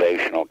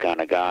motivational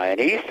kind of guy, and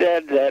he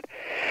said that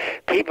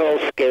people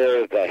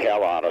scare the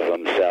hell out of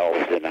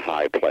themselves in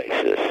high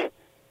places.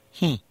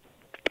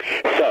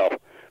 So,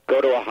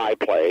 go to a high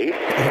place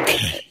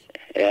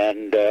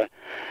and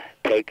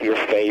take your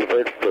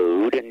favorite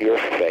food and your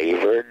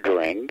favorite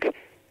drink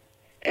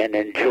and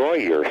enjoy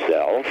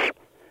yourself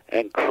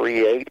and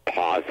create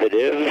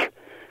positive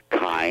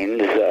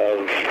kinds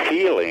of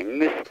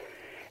feelings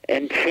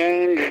and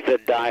change the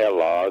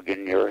dialogue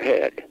in your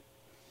head.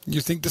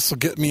 You think this will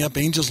get me up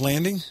Angel's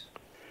Landing?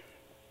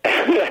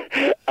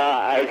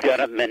 I've done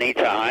it many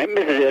times.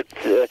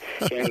 It's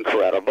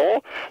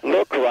incredible.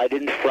 Look right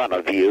in front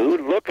of you.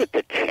 Look at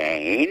the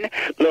chain.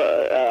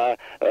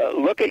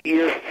 Look at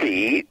your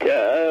feet.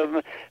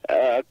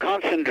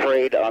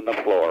 Concentrate on the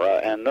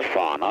flora and the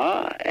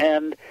fauna,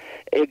 and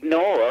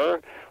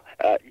ignore.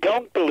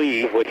 Don't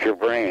believe what your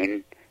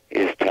brain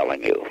is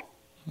telling you.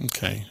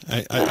 Okay.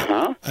 And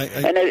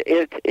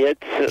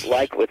it's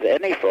like with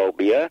any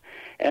phobia,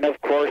 and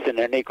of course in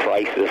any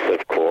crisis,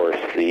 of course,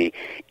 the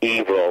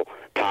evil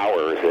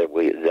powers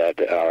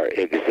that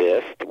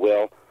exist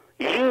will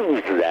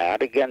use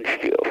that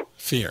against you.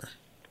 Fear,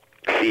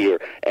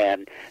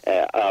 and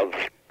of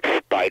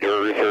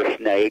spiders or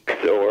snakes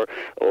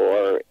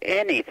or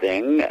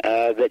anything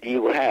that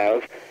you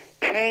have.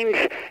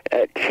 Change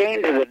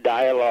the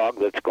dialogue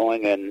that's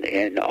going on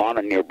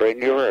in your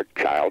brain. You're a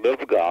child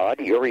of God.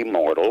 You're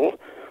immortal.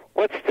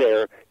 What's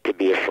there to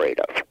be afraid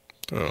of?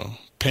 Oh,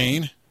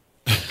 pain.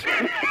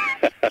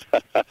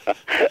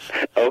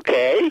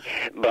 Okay,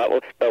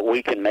 but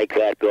we can make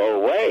that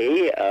go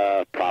away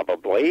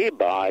probably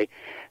by.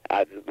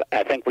 I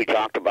think we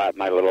talked about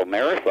my little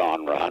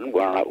marathon run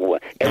where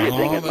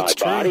everything in my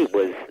body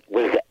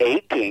was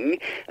aching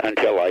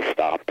until I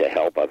stopped to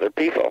help other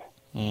people.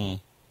 Mm.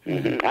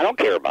 Mm-hmm. I don't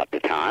care about the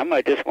time.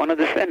 I just wanted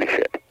to finish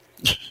it.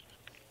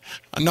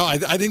 No, I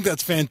think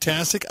that's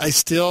fantastic. I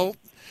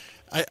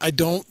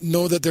don't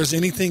know that there's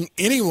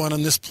anyone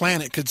on this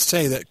planet could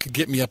say that could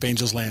get me up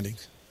Angel's Landing.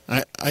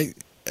 I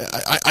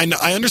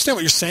understand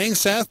what you're saying,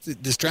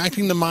 Seth.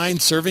 Distracting the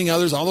mind, serving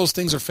others, all those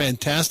things are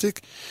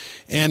fantastic,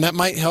 and that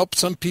might help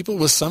some people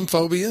with some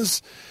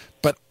phobias.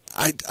 But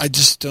I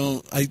just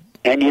don't.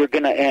 And you're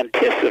going to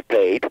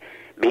anticipate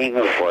being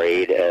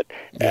afraid at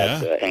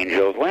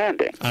Angel's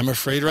Landing. I'm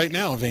afraid right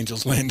now of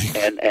Angel's Landing.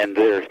 And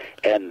there's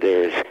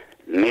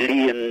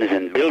millions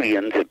and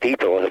billions of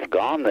people have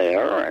gone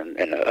there, and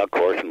of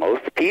course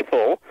most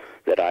people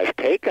that I've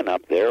taken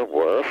up there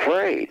were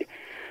afraid.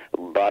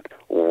 But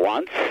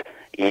once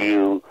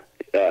you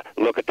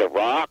look at the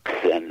rocks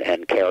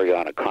and carry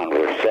on a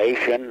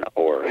conversation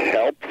or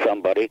help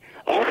somebody,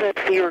 all that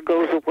fear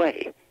goes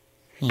away.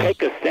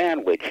 Take a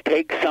sandwich,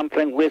 take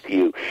something with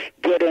you,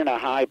 get in a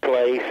high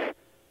place,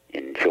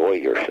 enjoy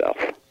yourself.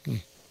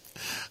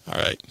 All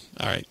right.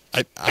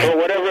 So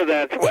whatever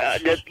that's,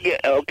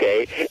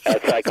 okay,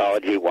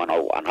 Psychology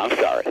 101. I'm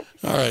sorry.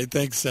 All right,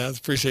 thanks, Seth.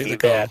 Appreciate the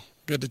call. Bet.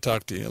 Good to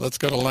talk to you. Let's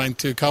go to line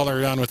 2.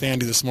 Caller on with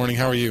Andy this morning.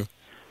 How are you?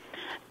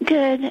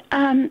 Good.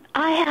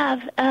 I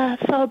have a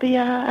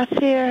phobia, a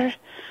fear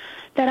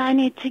that I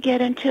need to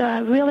get into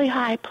a really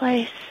high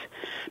place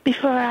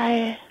before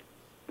I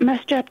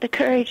muster up the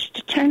courage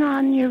to turn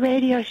on your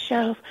radio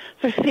show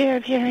for fear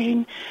of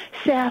hearing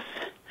Seth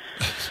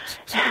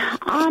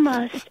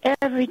almost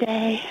every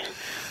day,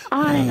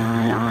 on and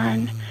on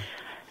and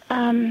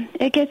on.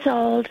 It gets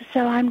old,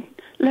 so I'm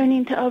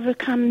learning to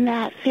overcome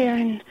that fear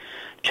and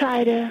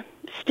try to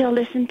still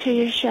listen to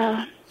your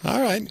show.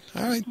 All right.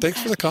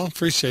 Thanks for the call.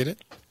 Appreciate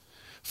it.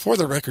 For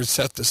the record,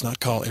 Seth does not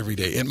call every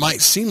day. It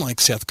might seem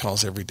like Seth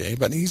calls every day,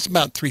 but he's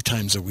about 3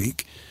 times a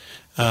week.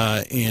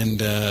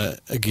 And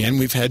again,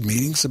 we've had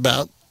meetings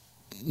about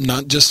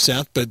not just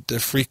Seth, but the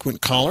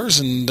frequent callers.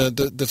 And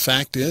the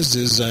fact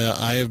is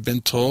I have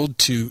been told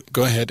to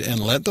go ahead and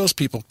let those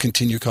people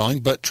continue calling,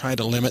 but try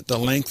to limit the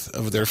length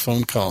of their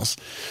phone calls.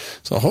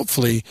 So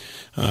hopefully,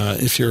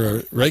 if you're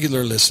a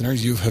regular listener,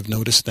 you have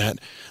noticed that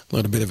a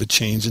little bit of a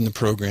change in the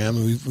program.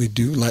 We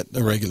do let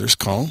the regulars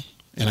call,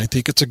 and I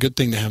think it's a good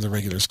thing to have the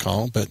regulars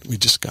call, but we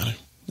just gotta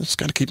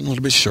keep them a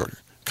little bit shorter.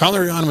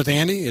 Caller on with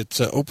Andy. It's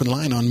an open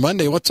line on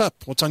Monday. What's up?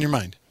 What's on your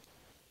mind?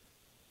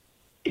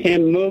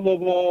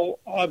 Immovable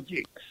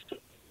objects.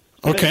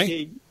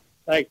 Okay.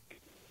 Like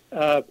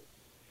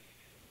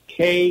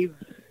cave.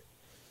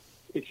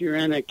 If you're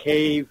in a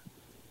cave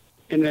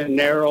in a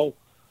narrow.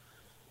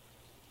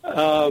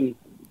 That's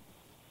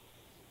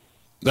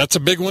a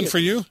big one for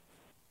you?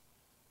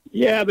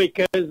 Yeah,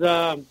 because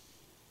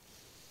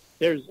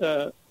there's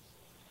a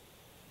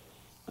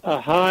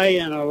high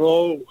and a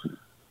low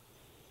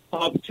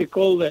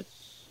obstacle that's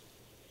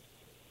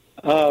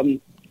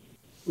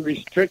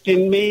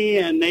restricting me,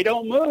 and they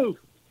don't move.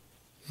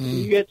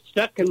 You get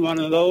stuck in one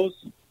of those.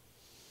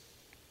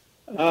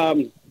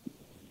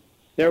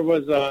 There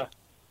was a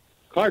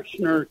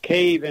Karchner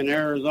cave in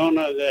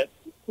Arizona that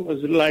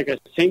was like a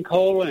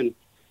sinkhole, and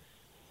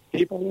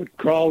people would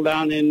crawl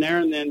down in there,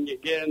 and then you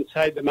get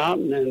inside the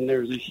mountain, and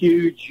there's a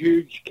huge,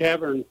 huge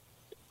cavern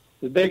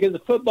as big as a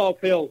football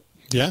field.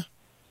 Yeah.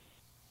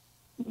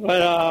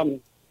 But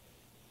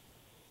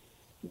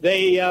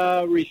they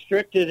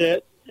restricted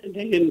it.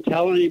 They didn't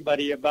tell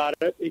anybody about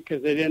it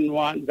because they didn't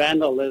want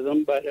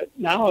vandalism, but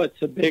now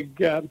it's a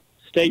big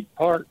state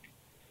park.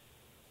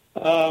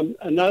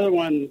 Another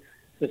one,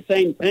 the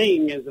same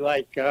thing, is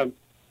like the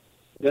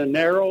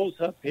Narrows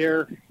up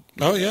here.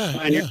 Oh, yeah.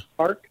 Pioneer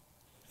Park.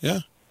 Yeah.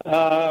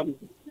 I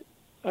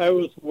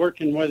was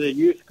working with a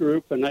youth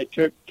group, and I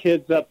took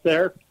kids up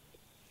there.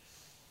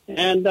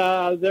 And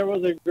there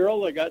was a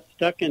girl that got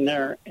stuck in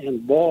there,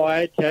 and boy,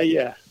 I tell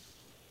you,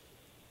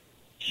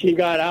 she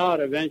got out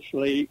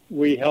eventually.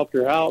 We helped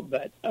her out,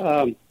 but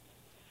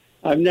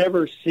I've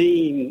never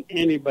seen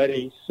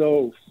anybody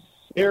so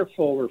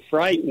fearful or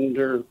frightened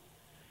or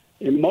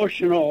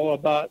emotional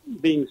about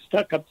being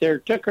stuck up there.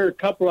 It took her a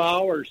couple of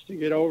hours to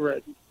get over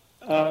it.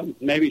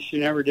 Maybe she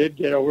never did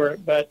get over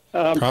it, but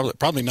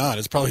probably not.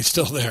 It's probably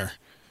still there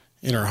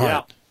in her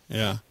heart.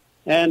 Yeah.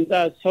 And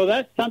so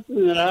that's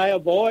something that I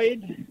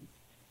avoid,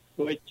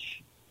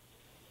 which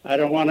I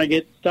don't want to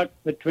get stuck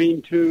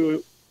between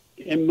two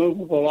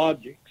immovable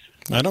objects.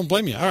 I don't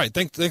blame you. All right,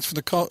 thanks for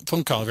the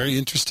phone call. Very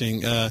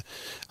interesting. I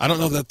don't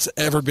know if that's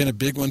ever been a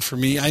big one for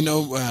me. I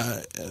know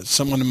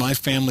someone in my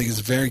family is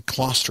very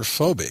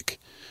claustrophobic,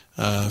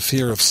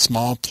 fear of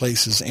small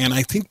places, and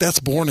I think that's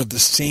born of the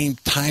same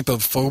type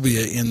of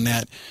phobia in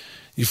that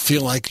you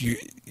feel like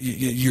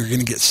you're going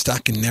to get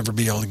stuck and never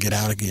be able to get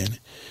out again.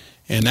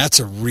 And that's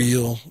a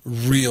real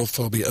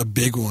phobia, a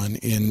big one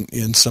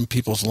in some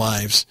people's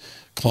lives,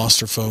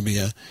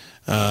 claustrophobia.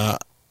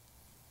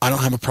 I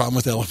don't have a problem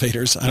with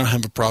elevators. I don't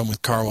have a problem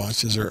with car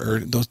washes or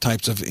those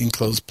types of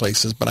enclosed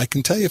places. But I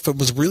can tell you if it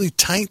was really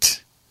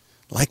tight,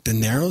 like the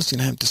Narrows,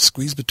 have to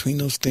squeeze between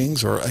those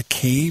things, or a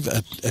cave,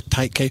 a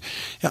tight cave.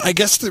 I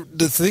guess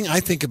the thing I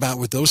think about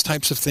with those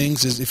types of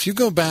things is if you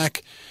go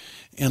back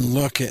and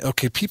look at,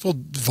 okay, people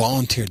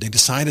volunteered. They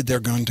decided they're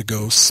going to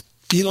go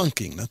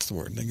spelunking. That's the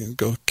word. They're going to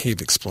go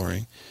cave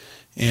exploring.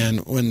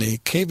 And when they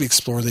cave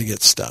explore, they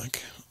get stuck.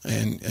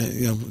 And,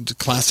 the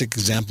classic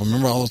example,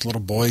 remember all those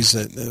little boys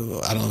that,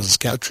 I don't know, the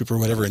scout troop or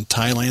whatever in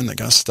Thailand that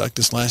got stuck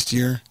this last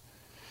year?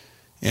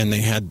 And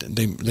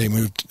they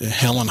moved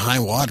hell and high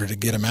water to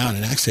get them out.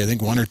 And actually, I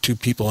think one or two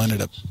people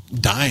ended up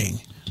dying.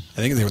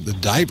 I think the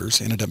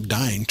divers ended up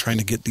dying trying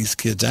to get these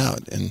kids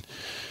out. And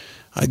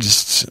I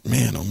just,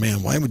 man, oh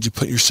man, why would you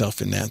put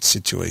yourself in that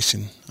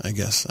situation? I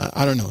guess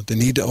I don't know. The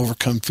need to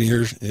overcome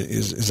fear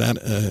is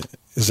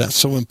that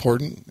so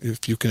important?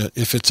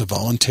 If it's a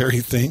voluntary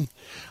thing,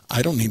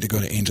 I don't need to go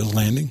to Angel's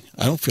Landing.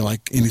 I don't feel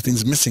like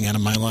anything's missing out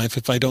of my life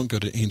if I don't go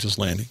to Angel's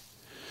Landing.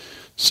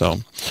 So, all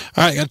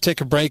right, got to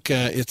take a break.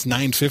 It's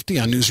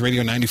 9:50 on News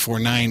Radio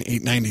 94.9,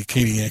 890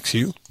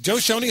 KDXU. Joe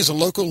Shoney is a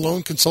local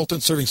loan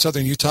consultant serving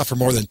southern Utah for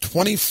more than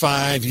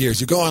 25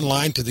 years. You go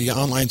online to the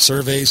online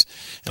surveys,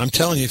 and I'm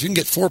telling you, if you can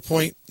get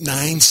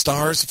 4.9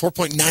 stars,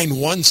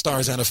 4.91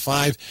 stars out of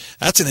 5,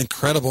 that's an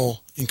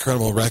incredible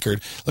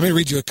record. Let me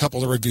read you a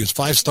couple of reviews.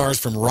 5 stars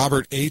from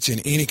Robert H.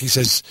 in Enoch. He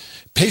says,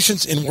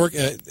 patience in work.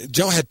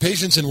 Joe had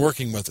patience in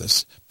working with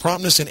us,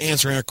 promptness in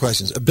answering our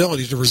questions,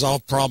 ability to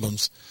resolve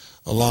problems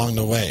along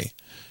the way.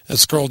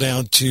 Let's scroll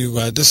down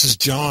to, this is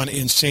John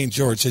in St.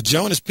 George. Said,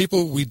 Joe and his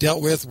people we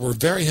dealt with were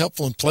very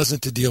helpful and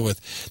pleasant to deal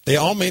with. They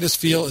all made us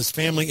feel as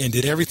family and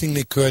did everything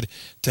they could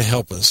to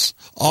help us.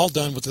 All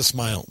done with a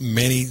smile.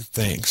 Many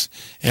thanks.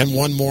 And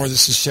one more,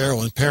 this is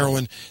Cheryl in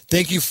Parowan.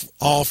 Thank you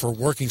all for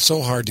working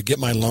so hard to get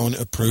my loan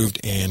approved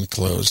and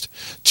closed.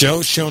 Joe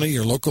Shoney,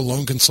 your local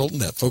loan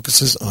consultant that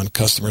focuses on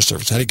customer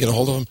service. How do you get a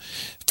hold of him?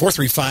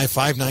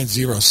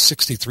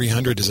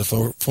 435-590-6300 is a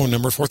phone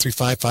number,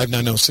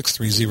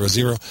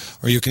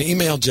 435-590-6300. Or you can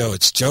email Joe.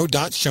 It's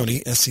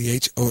joe.shoney,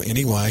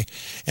 S-C-H-O-N-E-Y,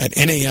 at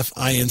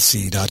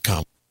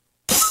nafinc.com.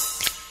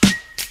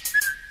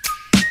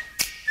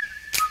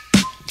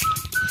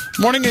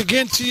 Morning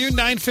again to you,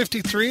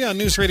 9:53 on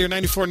News Radio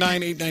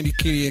 94.9, 890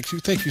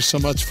 KDXU. Thank you so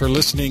much for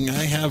listening.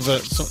 I have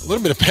a little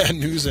bit of bad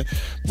news.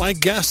 My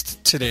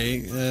guest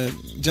today, a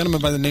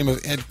gentleman by the name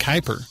of Ed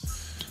Kuiper,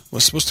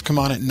 was supposed to come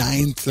on at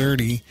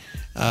 9:30.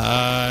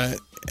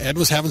 Ed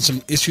was having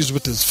some issues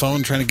with his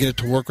phone, trying to get it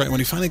to work right. When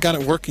he finally got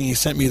it working, he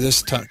sent me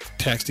this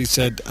text. He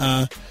said,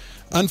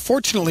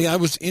 unfortunately, I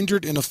was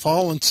injured in a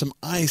fall in some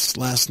ice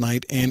last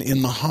night and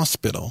in the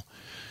hospital.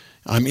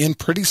 I'm in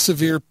pretty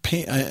severe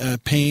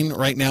pain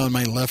right now in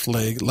my left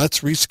leg. Let's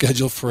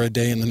reschedule for a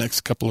day in the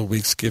next couple of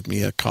weeks. Give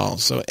me a call.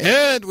 So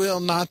Ed will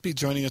not be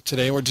joining us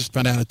today. We're just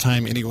about out of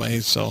time anyway,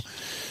 so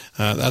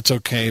that's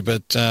okay.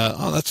 But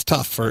that's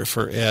tough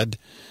for Ed.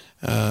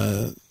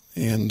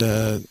 And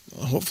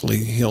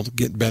hopefully he'll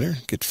get better,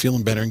 get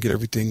feeling better, and get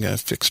everything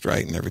fixed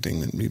right and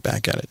everything, and be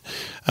back at it.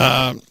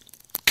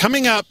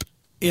 Coming up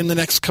in the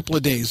next couple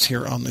of days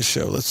here on the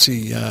show, let's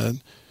see.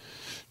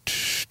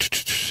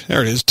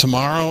 There it is.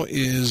 Tomorrow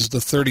is the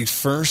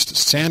 31st.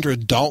 Sandra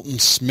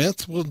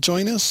Dalton-Smith will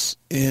join us,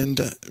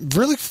 and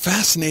really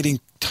fascinating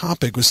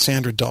topic with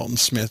Sandra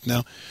Dalton-Smith.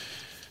 Now,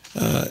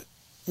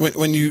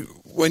 when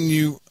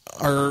you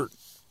are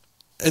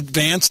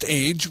advanced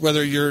age,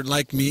 whether you're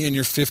like me in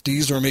your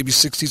 50s or maybe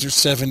 60s or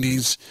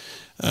 70s,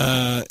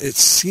 it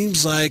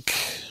seems like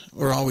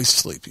we're always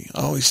sleepy,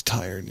 always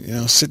tired.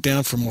 Sit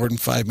down for more than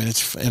 5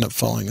 minutes, end up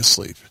falling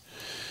asleep.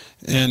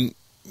 And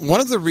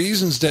one of the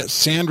reasons that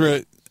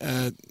Sandra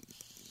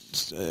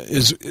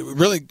is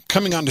really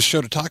coming on the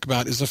show to talk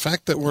about is the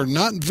fact that we're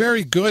not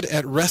very good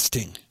at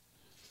resting.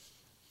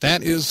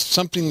 That is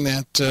something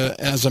that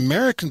as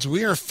Americans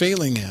we are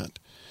failing at.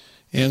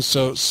 And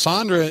so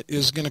Sandra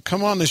is going to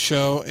come on the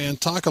show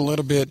and talk a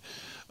little bit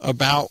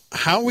about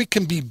how we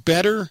can be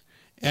better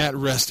at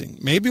resting.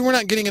 Maybe we're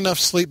not getting enough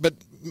sleep, but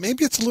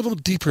maybe it's a little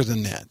deeper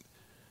than that.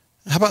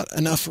 How about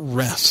enough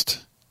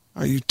rest?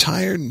 Are you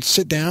tired and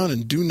sit down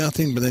and do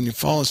nothing, but then you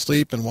fall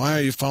asleep? And why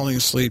are you falling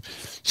asleep?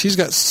 She's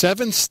got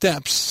 7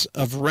 steps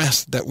of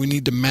rest that we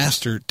need to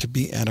master to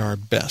be at our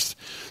best.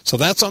 So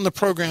that's on the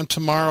program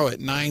tomorrow at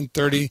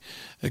 9:30.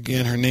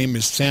 Again, her name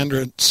is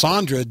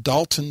Sandra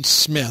Dalton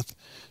Smith.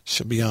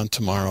 She'll be on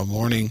tomorrow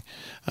morning.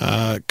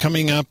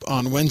 Coming up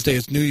on Wednesday,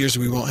 it's New Year's.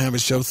 We won't have a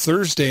show.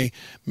 Thursday,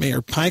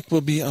 Mayor Pike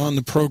will be on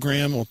the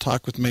program. We'll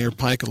talk with Mayor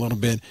Pike a little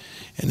bit,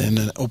 and then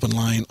an open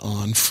line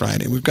on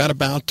Friday. We've got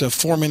about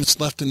 4 minutes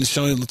left in the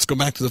show. Let's go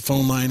back to the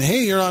phone line.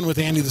 Hey, you're on with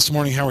Andy this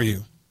morning. How are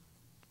you?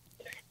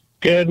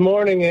 Good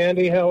morning,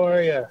 Andy. How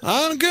are you?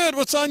 I'm good.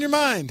 What's on your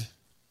mind?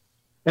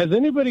 Has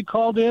anybody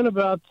called in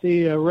about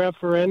the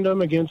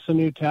referendum against the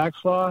new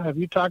tax law? Have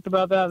you talked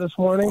about that this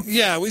morning?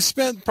 Yeah, we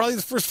spent probably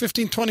the first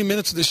 15, 20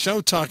 minutes of the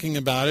show talking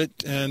about it,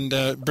 and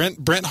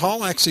Brent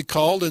Hall actually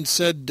called and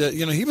said,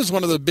 he was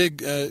one of the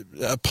big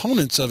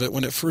opponents of it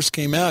when it first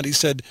came out. He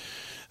said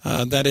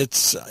that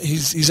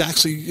he's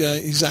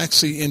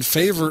actually in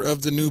favor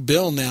of the new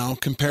bill now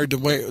compared to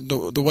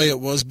the way it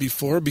was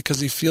before,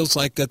 because he feels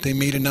like that they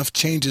made enough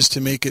changes to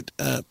make it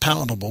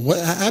palatable.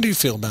 How do you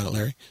feel about it,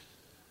 Larry?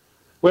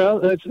 Well,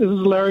 this is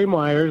Larry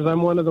Myers.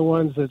 I'm one of the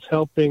ones that's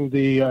helping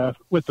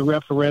with the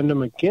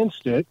referendum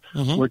against it.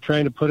 Mm-hmm. We're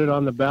trying to put it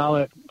on the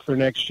ballot for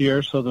next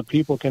year so the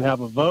people can have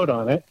a vote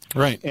on it.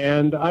 Right.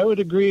 And I would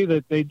agree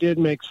that they did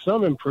make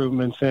some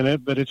improvements in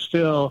it, but it's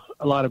still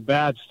a lot of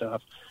bad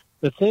stuff.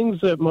 The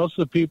things that most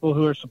of the people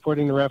who are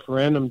supporting the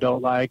referendum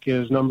don't like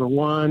is, number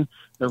one,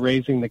 they're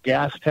raising the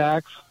gas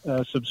tax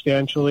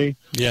substantially.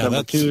 Yeah,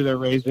 number two, they're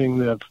raising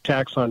the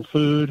tax on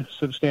food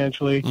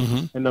substantially.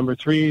 Mm-hmm. And number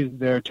three,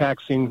 they're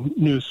taxing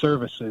new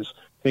services.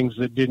 Things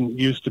that didn't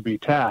used to be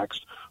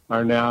taxed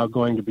are now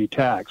going to be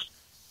taxed.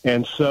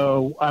 And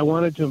so I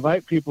wanted to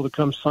invite people to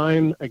come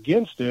sign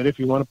against it. If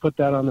you want to put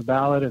that on the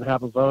ballot and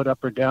have a vote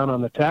up or down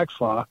on the tax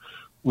law,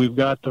 we've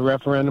got the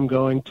referendum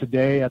going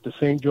today at the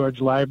St.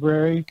 George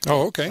Library.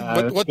 Oh, okay.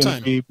 What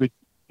time?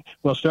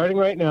 Starting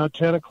right now,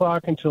 10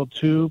 o'clock until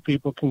 2,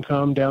 people can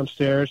come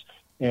downstairs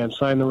and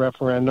sign the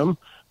referendum.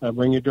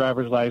 Bring your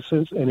driver's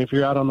license. And if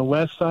you're out on the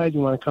west side, you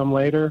want to come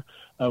later,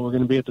 we're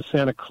going to be at the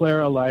Santa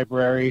Clara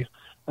Library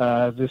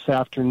this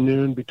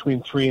afternoon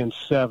between 3 and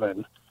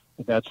 7.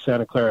 That's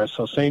Santa Clara.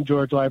 So St.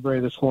 George Library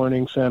this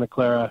morning, Santa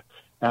Clara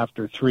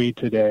after 3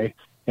 today.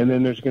 And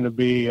then there's going to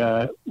be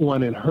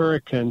one in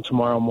Hurricane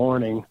tomorrow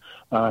morning,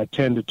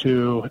 10 to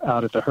 2,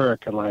 out at the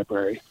Hurricane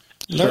Library.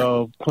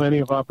 So plenty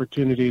of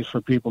opportunities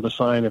for people to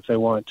sign if they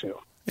want to.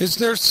 Is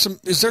there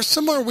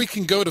somewhere we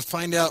can go to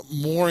find out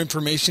more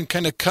information,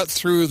 kind of cut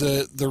through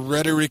the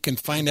rhetoric and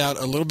find out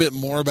a little bit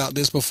more about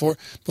this before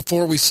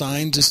we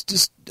sign?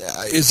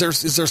 Is there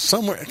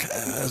somewhere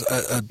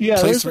a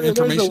place for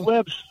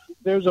information?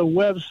 There's a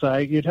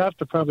website. You'd have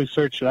to probably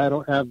search it. I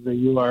don't have the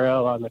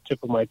URL on the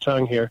tip of my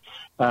tongue here.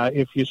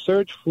 If you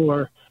search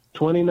for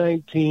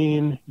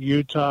 2019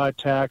 Utah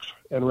Tax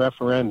and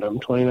Referendum,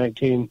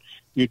 2019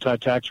 Utah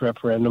Tax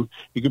Referendum,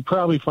 you could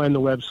probably find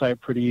the website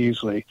pretty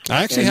easily.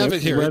 I actually have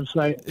it here.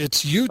 Website,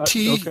 it's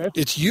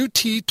It's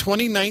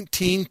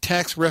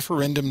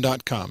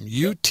UT2019taxreferendum.com.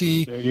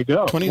 There you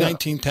go.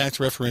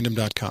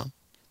 2019taxreferendum.com.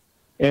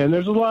 And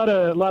there's a lot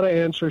of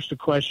answers to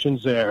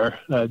questions there.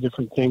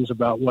 Different things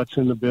about what's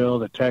in the bill.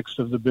 The text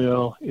of the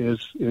bill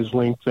is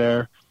linked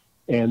there,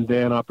 and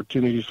then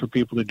opportunities for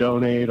people to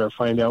donate or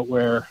find out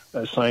where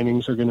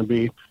signings are going to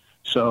be.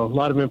 So a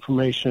lot of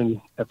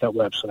information at that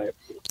website.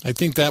 I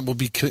think that'll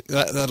be key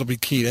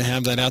to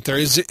have that out there.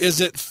 Is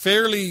it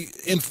fairly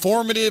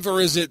informative,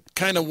 or is it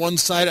kind of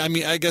one-sided? I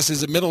mean, I guess,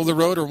 is it middle of the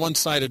road or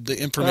one-sided, the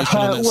information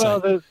on that site? Well,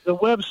 the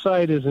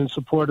website is in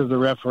support of the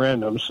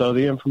referendum, so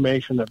the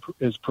information that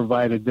is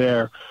provided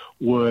there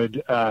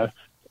would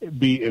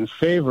be in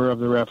favor of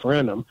the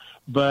referendum.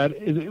 But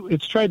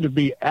it's tried to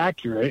be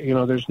accurate.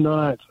 There's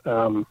not...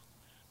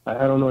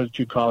 I don't know what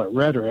you call it,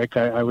 rhetoric.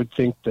 I would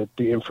think that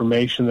the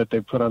information that they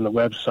put on the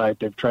website,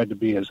 they've tried to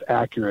be as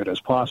accurate as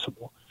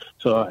possible.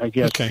 So I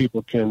guess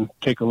people can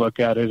take a look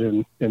at it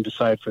and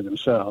decide for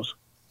themselves.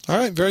 All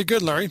right, very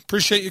good, Larry.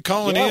 Appreciate you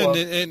calling in. Well,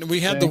 and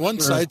we had the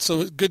one side,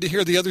 so good to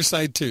hear the other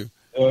side too.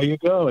 There you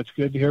go. It's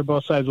good to hear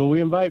both sides. Well,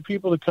 we invite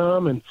people to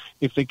come, and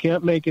if they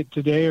can't make it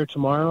today or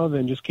tomorrow,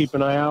 then just keep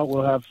an eye out.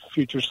 We'll have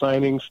future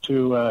signings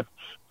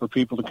for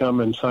people to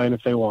come and sign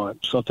if they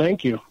want. So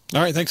thank you.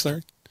 All right, thanks,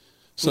 Larry.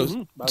 So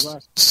Bye-bye.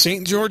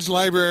 St. George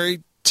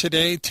Library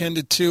today, 10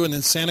 to 2, and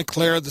then Santa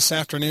Clara this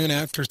afternoon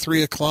after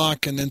 3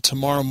 o'clock, and then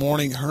tomorrow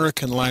morning,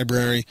 Hurricane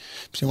Library,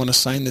 if you want to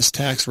sign this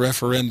tax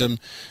referendum.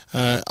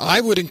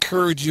 I would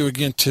encourage you,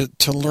 again,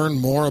 to learn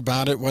more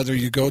about it, whether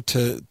you go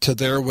to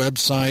their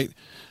website,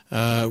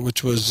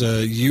 which was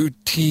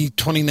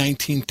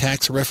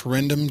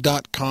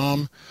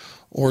UT2019taxreferendum.com,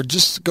 or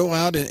just go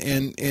out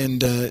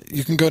and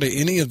you can go to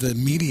any of the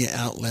media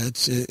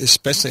outlets.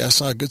 Especially, I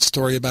saw a good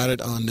story about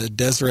it on the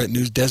Deseret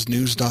News,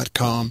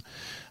 desnews.com.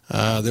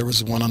 There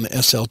was one on the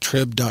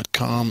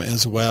sltrib.com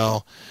as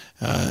well,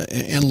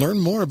 and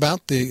learn more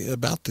about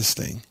this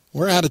thing.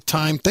 We're out of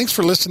time. Thanks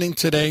for listening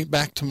today.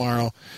 Back tomorrow.